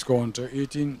carries the score on to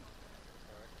 18.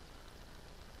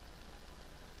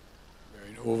 We're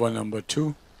in over number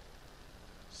 2.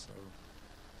 So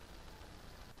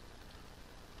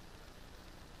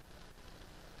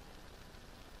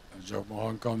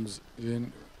Jagmohan comes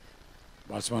in,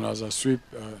 batsman has a sweep,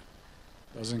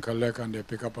 doesn't collect, and they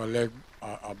pick up a leg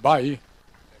by,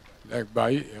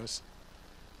 yes.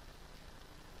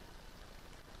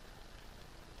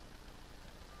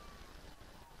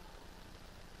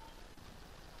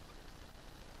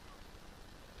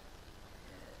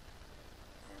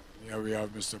 Here we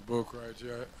have Mr. Book right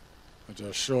here at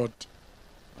a short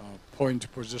point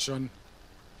position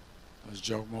as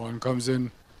Jagmohan comes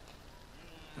in.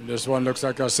 And this one looks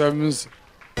like a 7's.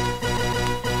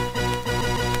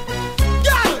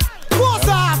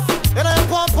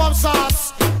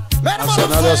 That's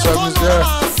another 7's there.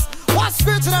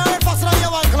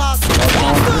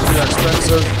 Pretty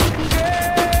expensive.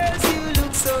 Girls, you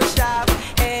look so sharp.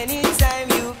 Anytime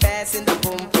you pass in the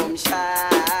boom boom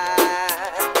shop.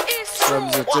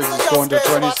 7's it takes the score to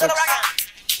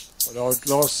 26 without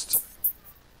lost.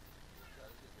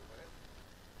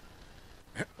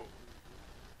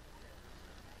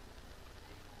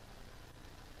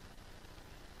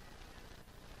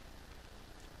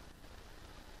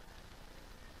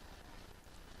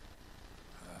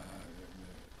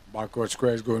 Backward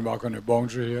square is going back on the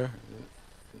boundary here.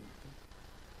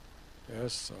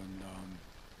 Yes, and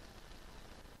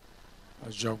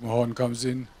as Jagmohan comes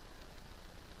in,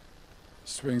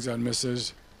 swings and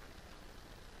misses.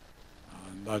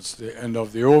 And that's the end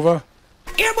of the over.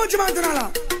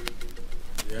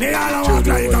 They all walk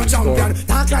like a champion,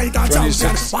 talk like a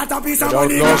champion. What a piece of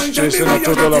money, man. Chasing a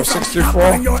total of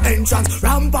 64. Your entrance,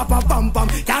 ram pa pa pam pam.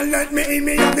 Can't let me in,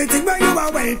 me have the thing where you are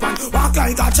waiting. Walk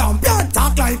like a champion,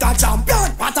 talk like a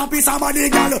champion. What a piece of money,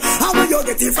 girl. How will you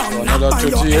get it from? Another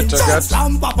 58 to get.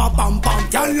 Ram pa pa pam pam.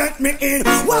 Can't let me in.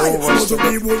 Why? So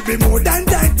we would be more than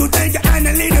that to take your hand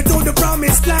and lead you to the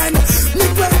promised land. Me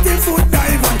 20-foot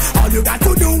dive on. All you got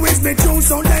to do is be true,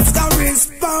 so let's go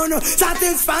respond.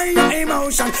 Satisfy your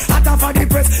emotion. Hotter for the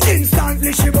press,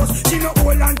 instantly she was. She no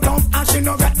old and tough, and she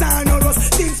no got time no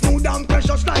rust. Still smooth and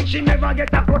precious like she never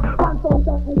get a cut.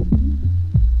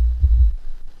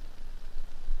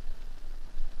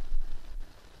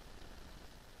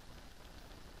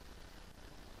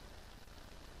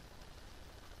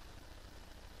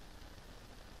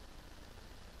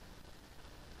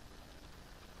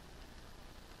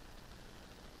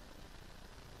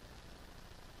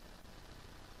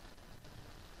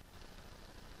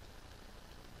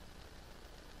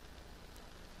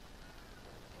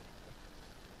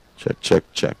 Check, check,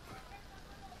 check.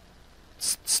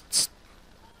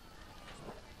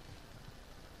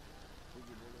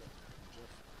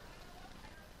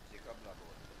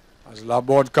 As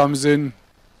Laborde comes in,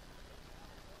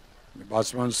 the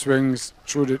batsman swings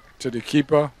through to the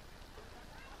keeper.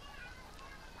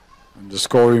 And the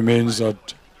score remains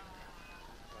at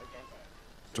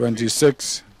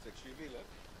 26.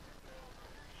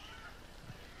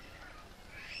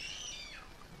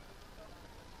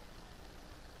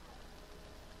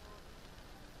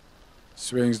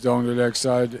 Swings down the leg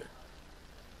side.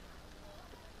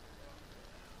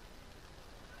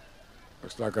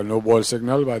 Looks like a no ball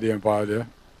signal by the umpire there.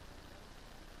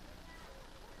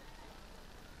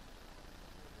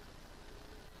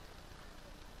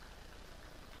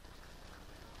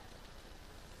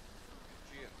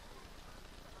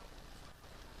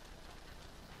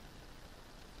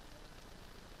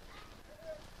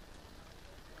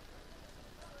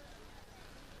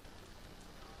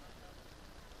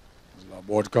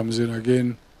 Board comes in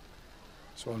again.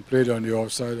 This one played on the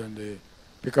offside and they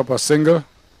pick up a single.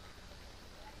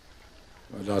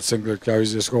 Well, that single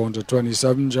carries the score on to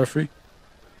 27, Jeffrey.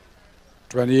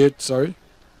 28, sorry.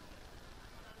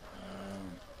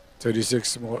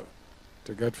 36 more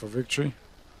to get for victory.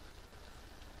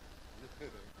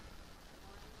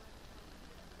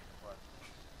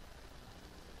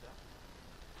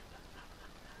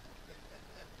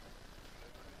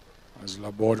 As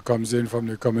Laborde comes in from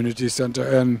the community center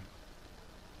end,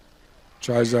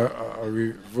 tries a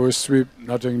reverse sweep,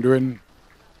 nothing doing.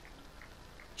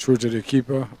 Through to the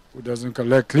keeper, who doesn't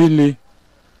collect cleanly,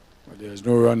 but there's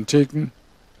no run taken.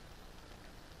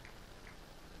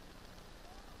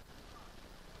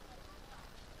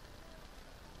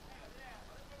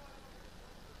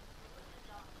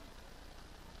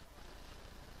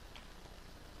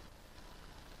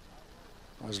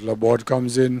 As Laborde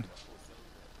comes in,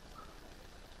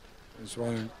 this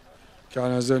one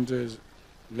corners into his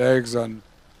legs and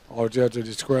out here to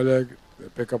the square leg. They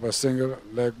pick up a single,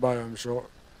 leg by, I'm sure.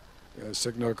 There's a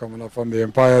signal coming up from the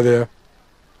umpire there.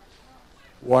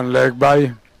 One leg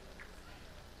by.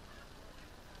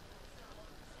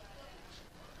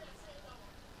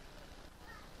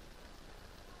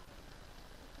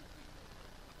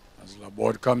 As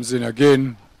Laborde comes in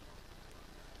again.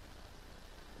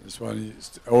 This one,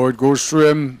 it goes through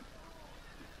him.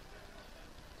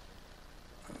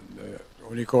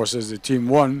 Only causes the team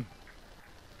one.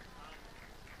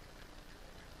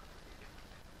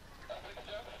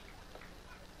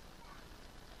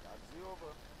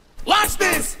 Watch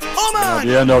this! Oh man! At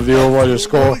the end of the over, the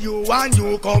score. You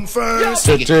come first.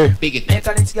 City.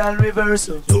 Mechanical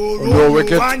reversal. No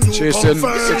wicket, chasing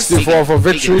 64 for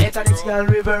victory.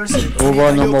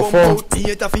 Over number 4.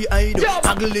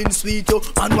 Haggling sweet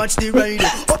and watch the ride.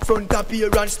 Up front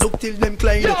appearance, look till them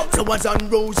glide. Flowers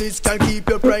and roses can keep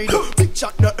your pride. Big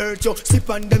chat no hurt you, slip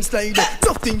on them slide.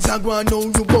 Nothing's a go on now,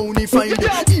 you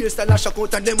bonafide. Here's the lash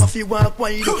out and them off you walk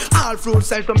wide. All fruit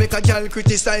side from make a girl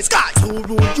criticize. God, you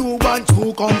rule, you want,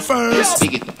 you come first.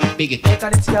 Big it.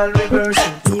 Mechanical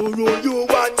reversal. You rule, you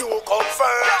want, you come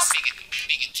first.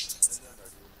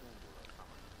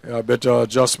 Yeah, a better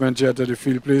adjustment here to the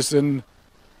field placing.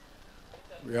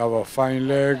 We have a fine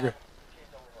leg.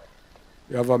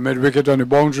 We have a mid wicket on the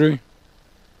boundary.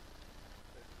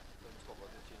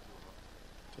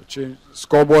 So change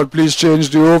scoreboard, please change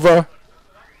the over.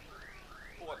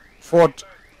 4th.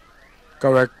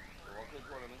 Correct.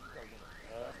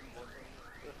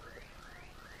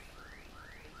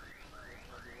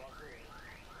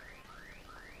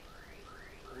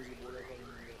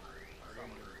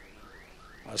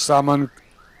 Salmon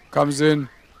comes in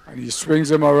and he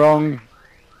swings him around.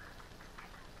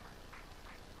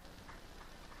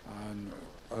 And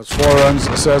that's 4 runs,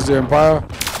 says the umpire. So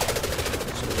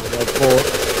that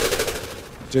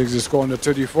 4 takes the score on to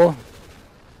 34.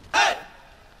 Hey!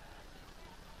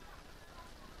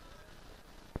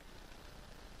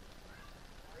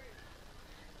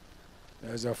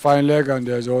 There's a fine leg and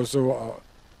there's also a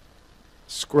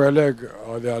square leg.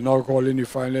 They are now calling the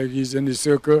fine leg. He's in the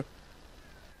circle.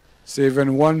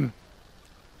 Saving 1.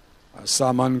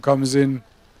 Salmon comes in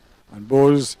and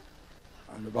bowls,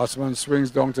 and the batsman swings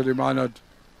down to the man at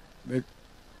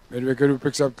mid-wicket, who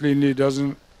picks up cleanly.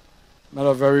 Not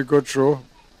a very good throw,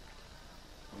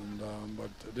 but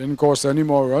it didn't cost any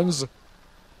more runs,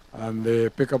 and they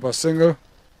pick up a single.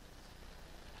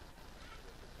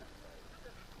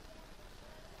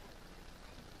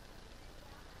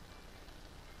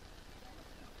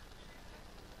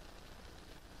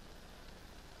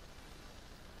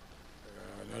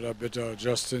 A bit of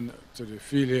adjusting to the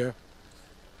field here.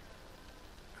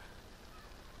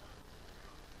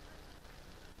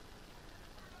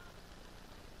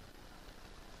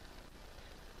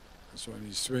 This one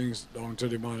he swings down to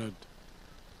the man at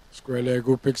square leg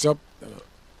who picks up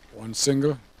one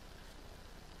single.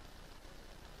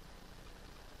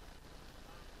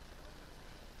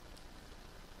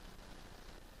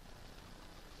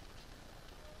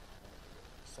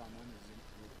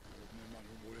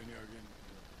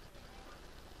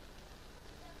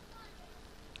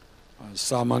 And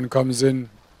Saman comes in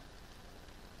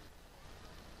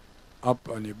up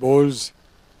and he bowls.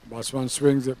 Batsman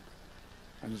swings it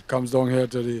and it comes down here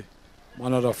to the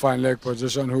man at a fine leg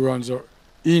position who runs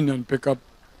in and pick up,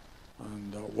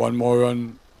 and one more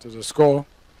run to the score.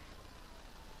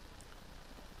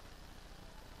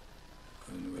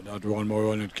 And with that one more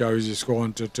run, it carries the score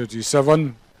on to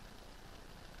 37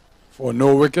 for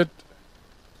no wicket.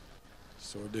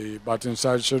 So the batting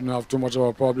side shouldn't have too much of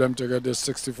a problem to get this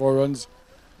 64 runs.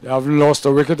 They haven't lost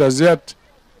a wicket as yet,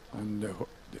 and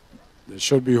they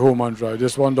should be home and dry.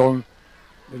 This one down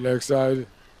the leg side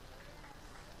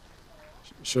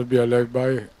should be a leg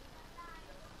by.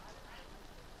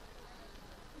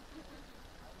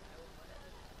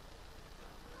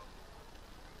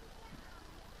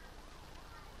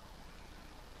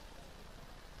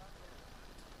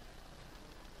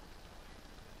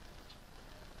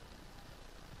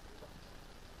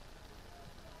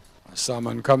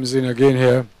 Salmon comes in again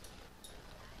here.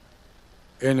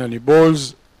 In and he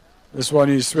bowls. This one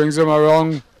he swings him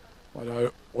around, but I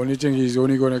only think he's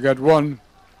only going to get one.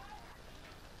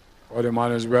 Or the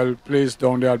man is well placed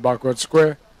down there at backward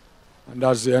square. And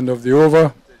that's the end of the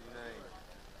over.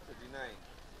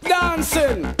 39.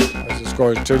 Dancing! That's the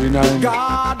score, 39.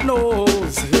 God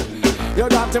knows you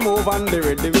got to move on the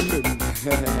rhythm.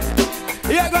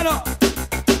 You're gonna.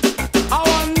 I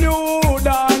want new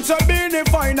dance, so be the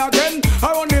fine again.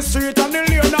 Around the street and the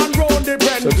lane and round the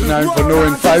bend. 39 for no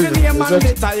in 5, is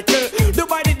it?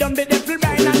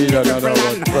 They need another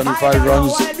 25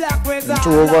 runs in 2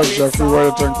 overs. Jeffrey, what do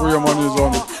you think? Who your money is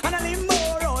on?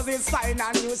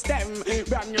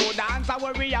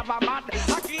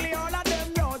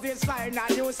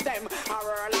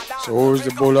 So who's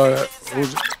the bowler?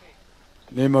 Who's the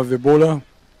name of the bowler?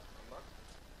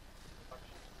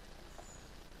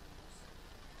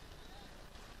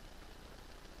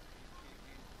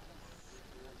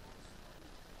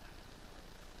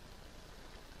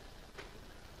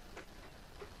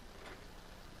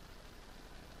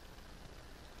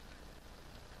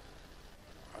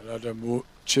 A lot of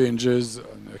changes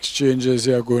and exchanges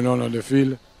here going on the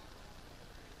field.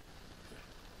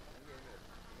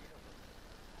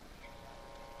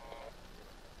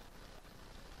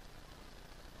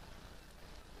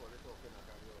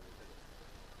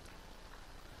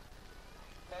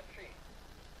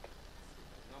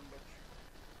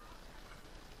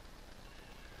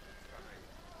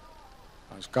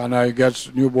 As Kanai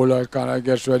gets new bowler, Kanai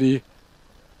gets ready.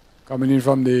 Coming in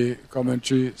from the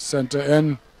commentary center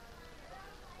end.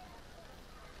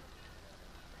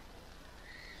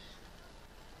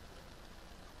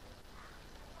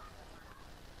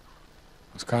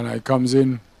 As Kanai comes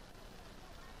in.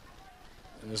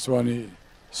 This one he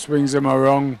swings him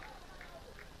around.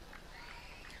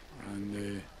 And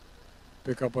they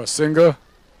pick up a single.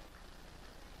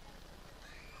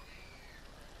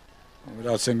 And with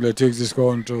that single, it takes the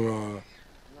score on to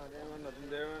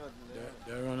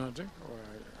nothing.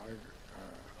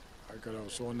 I could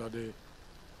have sworn that they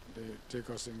take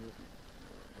a single.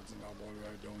 It's not ball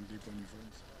right down deep on the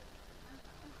fence.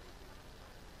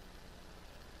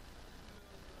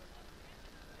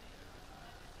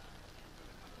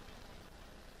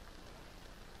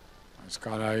 As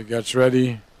Kanai gets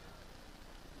ready.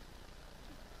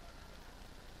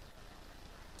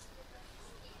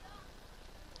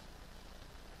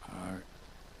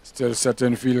 Still set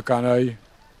in field, Kanai.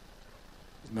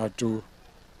 Not too.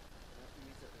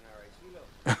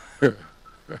 There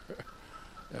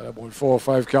are about 4 or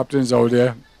 5 captains out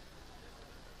there.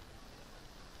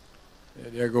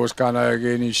 There goes Kanai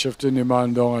again. He's shifting the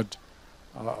man down at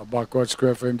a backward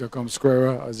square for him to come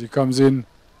squarer as he comes in.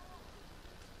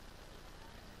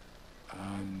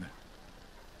 And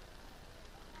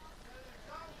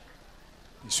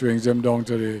he swings him down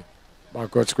to the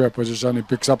backward square position. He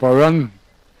picks up a run.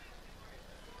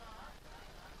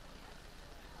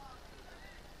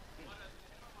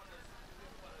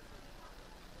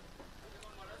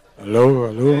 Hello,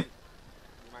 hello.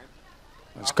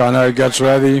 As Kanai gets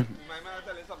ready.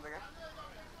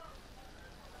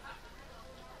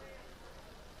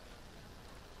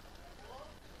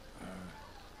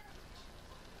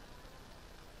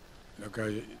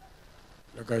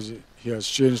 Look as he has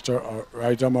changed to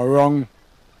right arm around.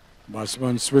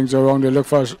 Batsman swings around, they look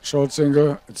for a short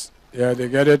single. Yeah, they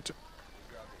get it.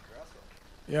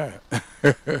 Yeah.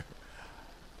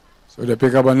 So they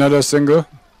pick up another single.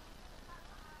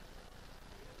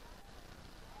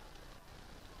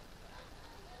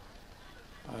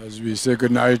 As we say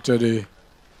goodnight to the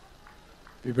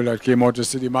people that came out to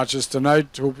see the matches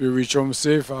tonight. Hope you reach home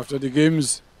safe after the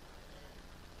games.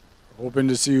 Hoping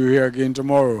to see you here again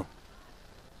tomorrow.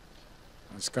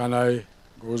 As Kanai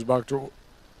goes back to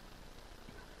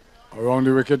around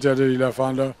the wicket here to the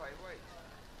left-hander.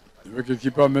 The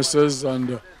wicket-keeper misses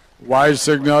and wide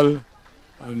signal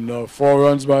and 4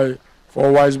 runs by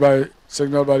 4 wides by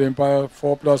signal by the umpire,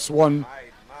 4+1.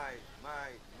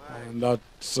 And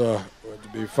that's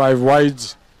would be 5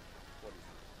 wides.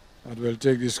 That will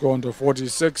take the score on to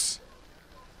 46.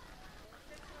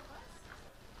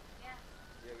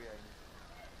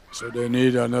 So they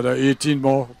need another 18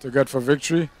 more to get for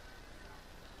victory.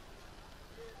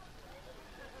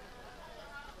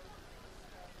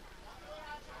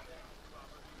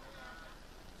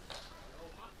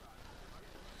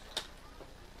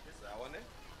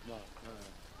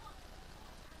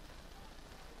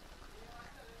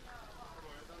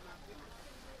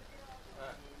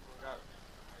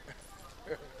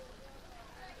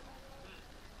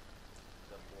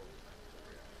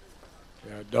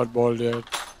 Yeah, dot ball there.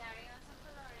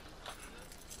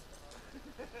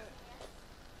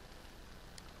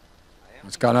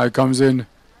 As Kanai comes in,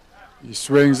 he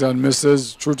swings and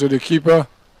misses through to the keeper.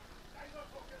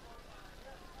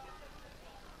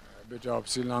 A bit of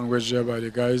obscene language there by the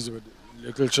guys with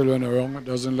little children around. It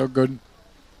doesn't look good.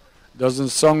 Doesn't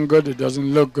sound good. It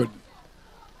doesn't look good.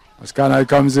 As Kanai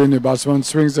comes in, the batsman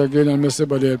swings again and misses,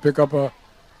 but they'll pick up a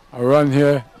run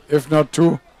here, if not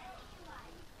 2.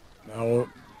 Now,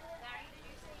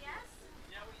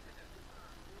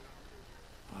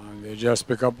 and they just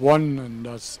pick up 1, and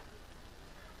that's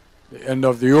the end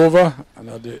of the over. And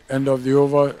at the end of the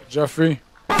over, Jeffrey.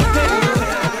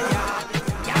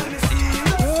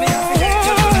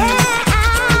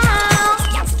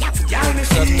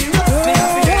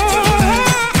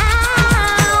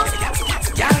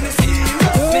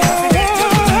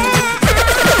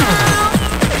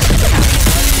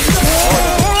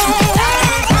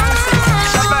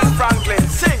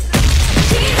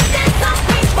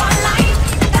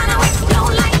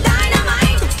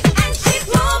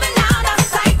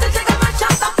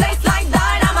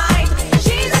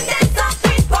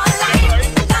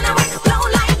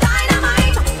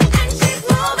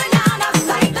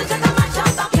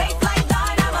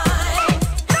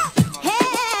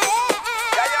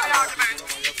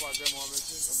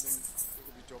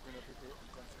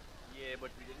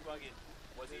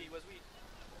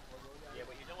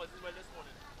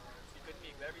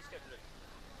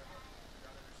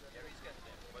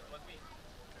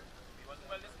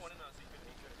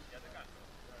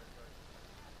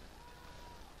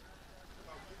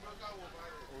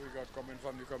 Coming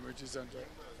from the community center,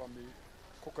 from the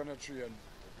coconut tree and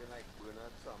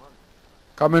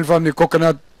coming from the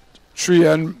coconut tree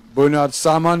and Bernard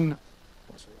Salmon.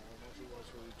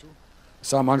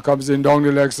 Salmon comes in down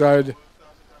the leg side.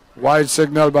 Wide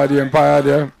signal by the umpire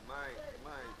there.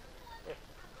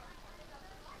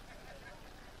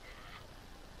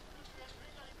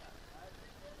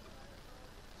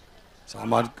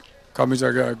 Salmon comes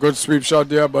a good sweep shot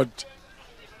there, but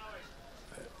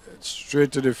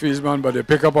straight to the fieldsman, but they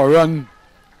pick up a run.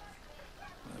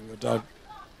 And that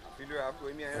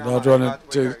run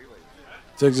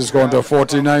takes the score to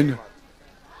 49.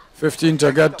 15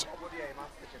 to get.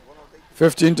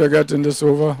 15 to get in this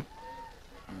over.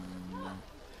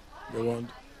 They want.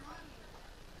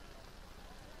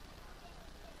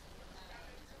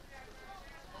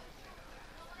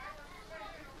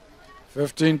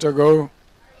 $15 to go.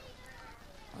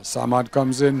 Samad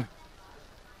comes in.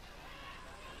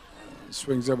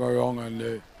 Swings them around and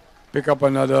they pick up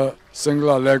another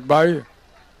single, leg by.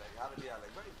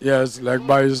 Yes, leg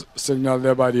by is signaled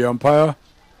there by the umpire.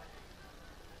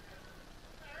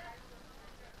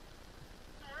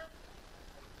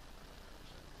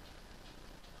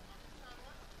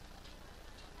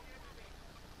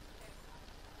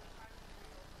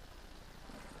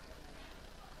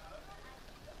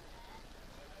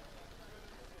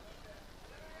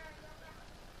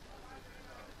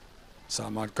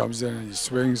 Samad comes in and he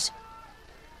swings.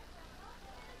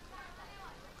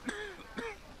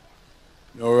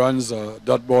 No runs,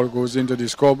 that ball goes into the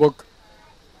scorebook.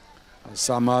 And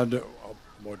Samad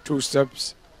about 2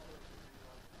 steps.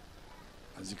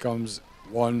 As he comes,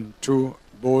 1, 2,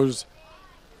 bowls.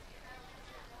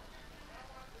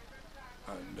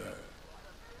 And the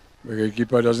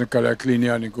wicketkeeper doesn't collect clean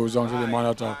here and he goes on to the man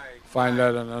at a fine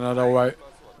line and another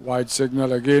wide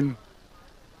signal again.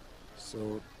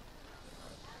 So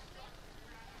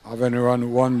having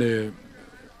run one,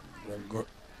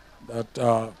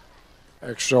 that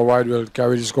extra wide will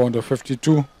carry the score to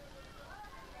 52.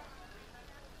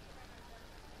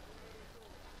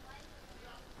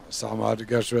 Samad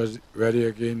gets ready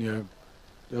again here.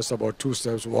 Just about 2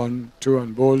 steps, 1, 2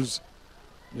 and bowls.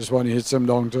 This one he hits him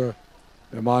down to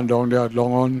the man down there at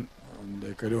long on, and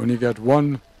they could only get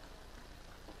 1.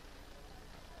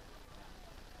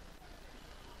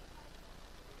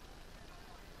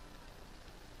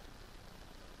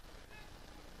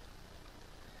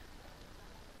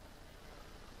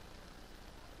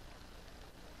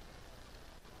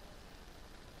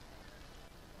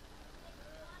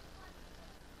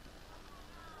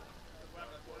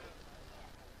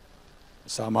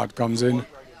 Samad comes in,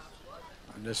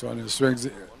 and this one he swings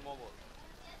it.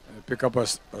 Pick up a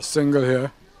single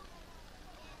here,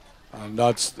 and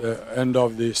that's the end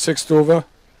of the 6th over.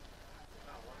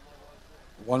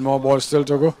 1 more ball still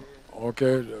to go.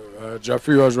 Okay,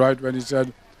 Jeffrey was right when he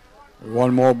said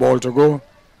 1 more ball to go.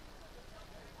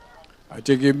 I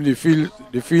think even the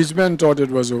fieldsmen thought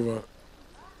it was over.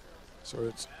 So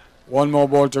it's 1 more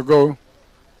ball to go.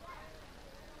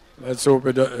 Let's hope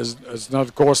it's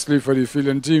not costly for the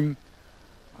fielding team.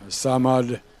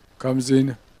 Samad comes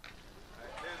in.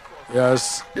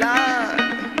 Yes.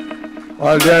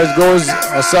 Well, there it goes,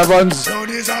 a 7's. I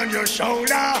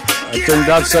think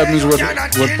that 7's would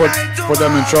put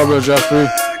them in trouble, Jeffrey.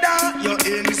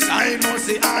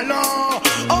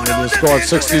 And they scored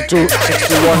 62,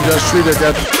 61, just 3 to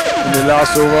get in the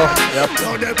last over. Yep.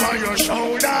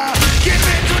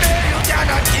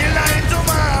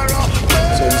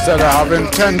 So instead of having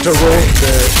 10 to go,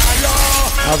 they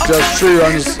have just 3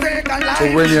 runs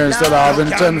to win here instead of having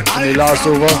 10 in the last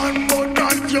over.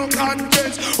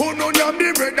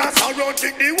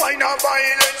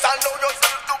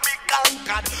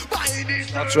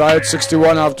 That's right,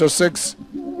 61 after 6.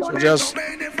 So just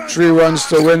 3 runs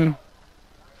to win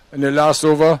in the last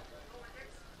over.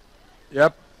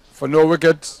 Yep, for no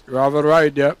wickets, you have it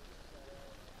right, yep.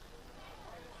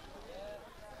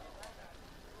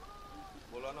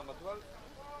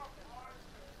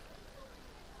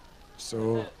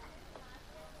 So,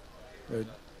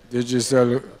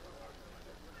 Digicel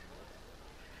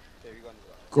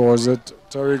calls it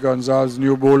Terry Gonzalez,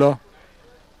 new bowler.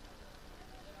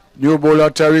 New bowler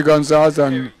Terry Gonzalez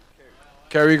and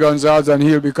Kerry Gonzalez, and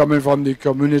he'll be coming from the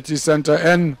community center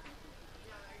end.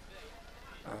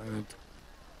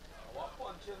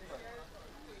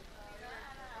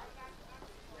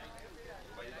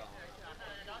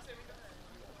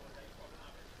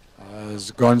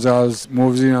 As Gonzalez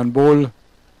moves in and bowl,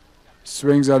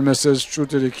 swings and misses through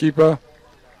to the keeper.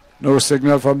 No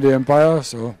signal from the umpire,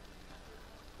 so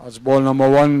that's ball number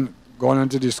 1 gone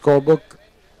into the scorebook.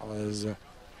 As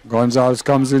Gonzalez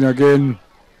comes in again.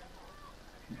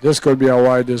 This could be a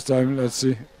wide this time, let's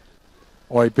see.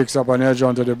 Oh, he picks up an edge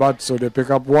onto the bat, so they pick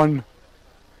up 1.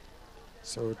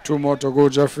 So 2 more to go,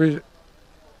 Jeffrey.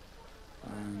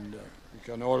 And we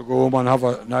can all go home and have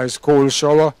a nice cold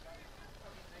shower.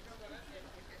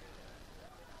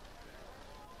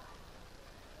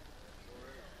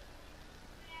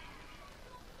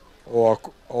 Or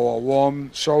a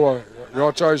warm shower.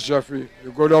 Your choice, Jeffrey.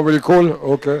 You go down with the cold?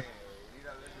 Okay.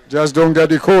 Just don't get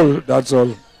the cold, that's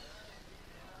all.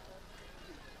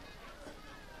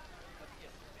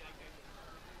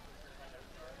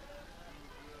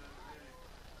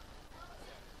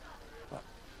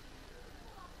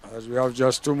 As we have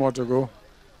just 2 more to go.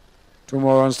 2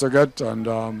 more runs to get, and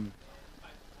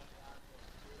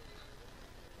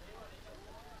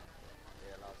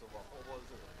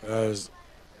as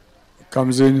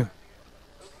comes in,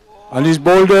 and he's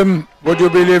bowled him. Would you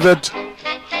believe it?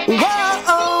 He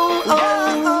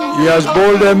has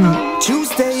bowled him. So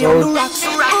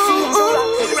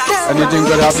anything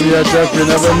could happen here, Jeff. You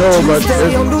never know. But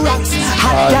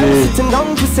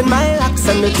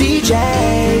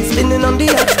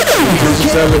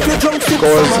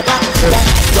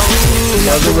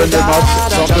doesn't win the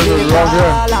match, something is wrong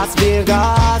here. Las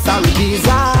Vegas,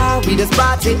 Ibiza, we just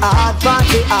party hard,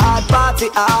 party hard, party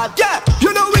hard. Yeah,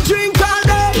 you know we drink all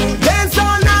day, dance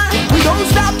all night. We don't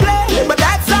stop playing, but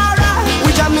that's alright.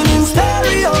 We jamming in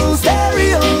stereo,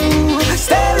 stereo,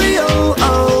 stereo.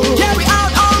 Oh, yeah, we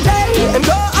out all day and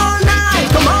go all night.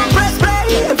 Come on, press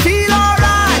play and feel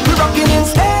alright. We rocking in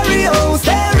stereo,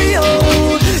 stereo,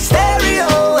 stereo.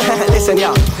 Listen,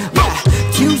 y'all.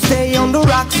 Tuesday on the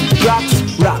rocks,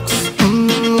 rocks, rocks.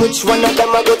 Which one of them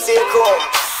I go take home?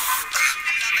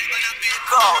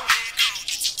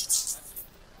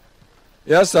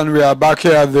 Yes, and we are back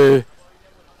here at the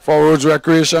Forwards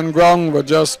Recreation Ground with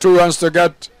just 2 runs to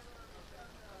get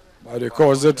by the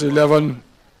Corzit 11.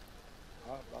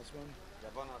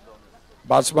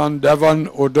 Batsman Devon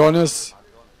Adonis.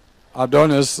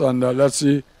 And let's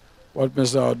see what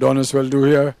Mr. Adonis will do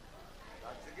here.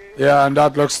 Yeah, and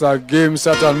that looks like game,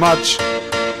 set and match.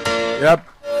 Yep,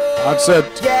 that's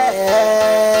it.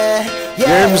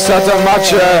 Game, set and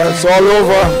match, it's all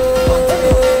over.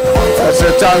 Let's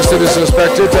say thanks to the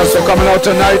spectators for coming out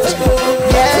tonight.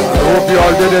 I hope you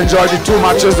all did enjoy the 2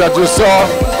 matches that you saw.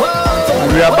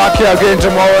 And we are back here again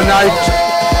tomorrow night.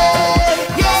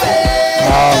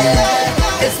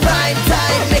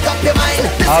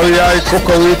 REI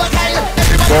Cocoa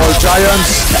Ball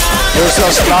Giants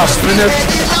versus Last Minute,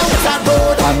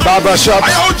 and Barbershop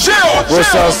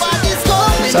versus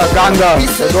Saganda.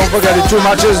 So don't forget the 2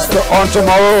 matches on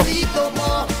tomorrow.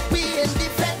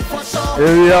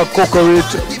 Area Cocoa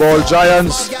Ball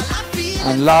Giants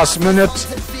and Last Minute,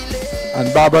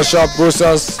 and Barbershop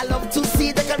versus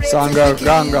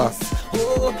Sangaganga.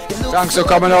 Thanks for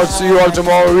coming out. See you all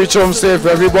tomorrow. Reach home safe,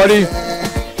 everybody.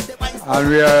 And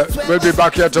we'll be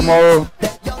back here tomorrow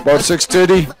about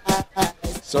 6:30.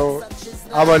 So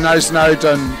have a nice night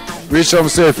and reach home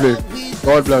safely.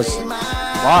 God bless.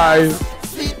 Bye.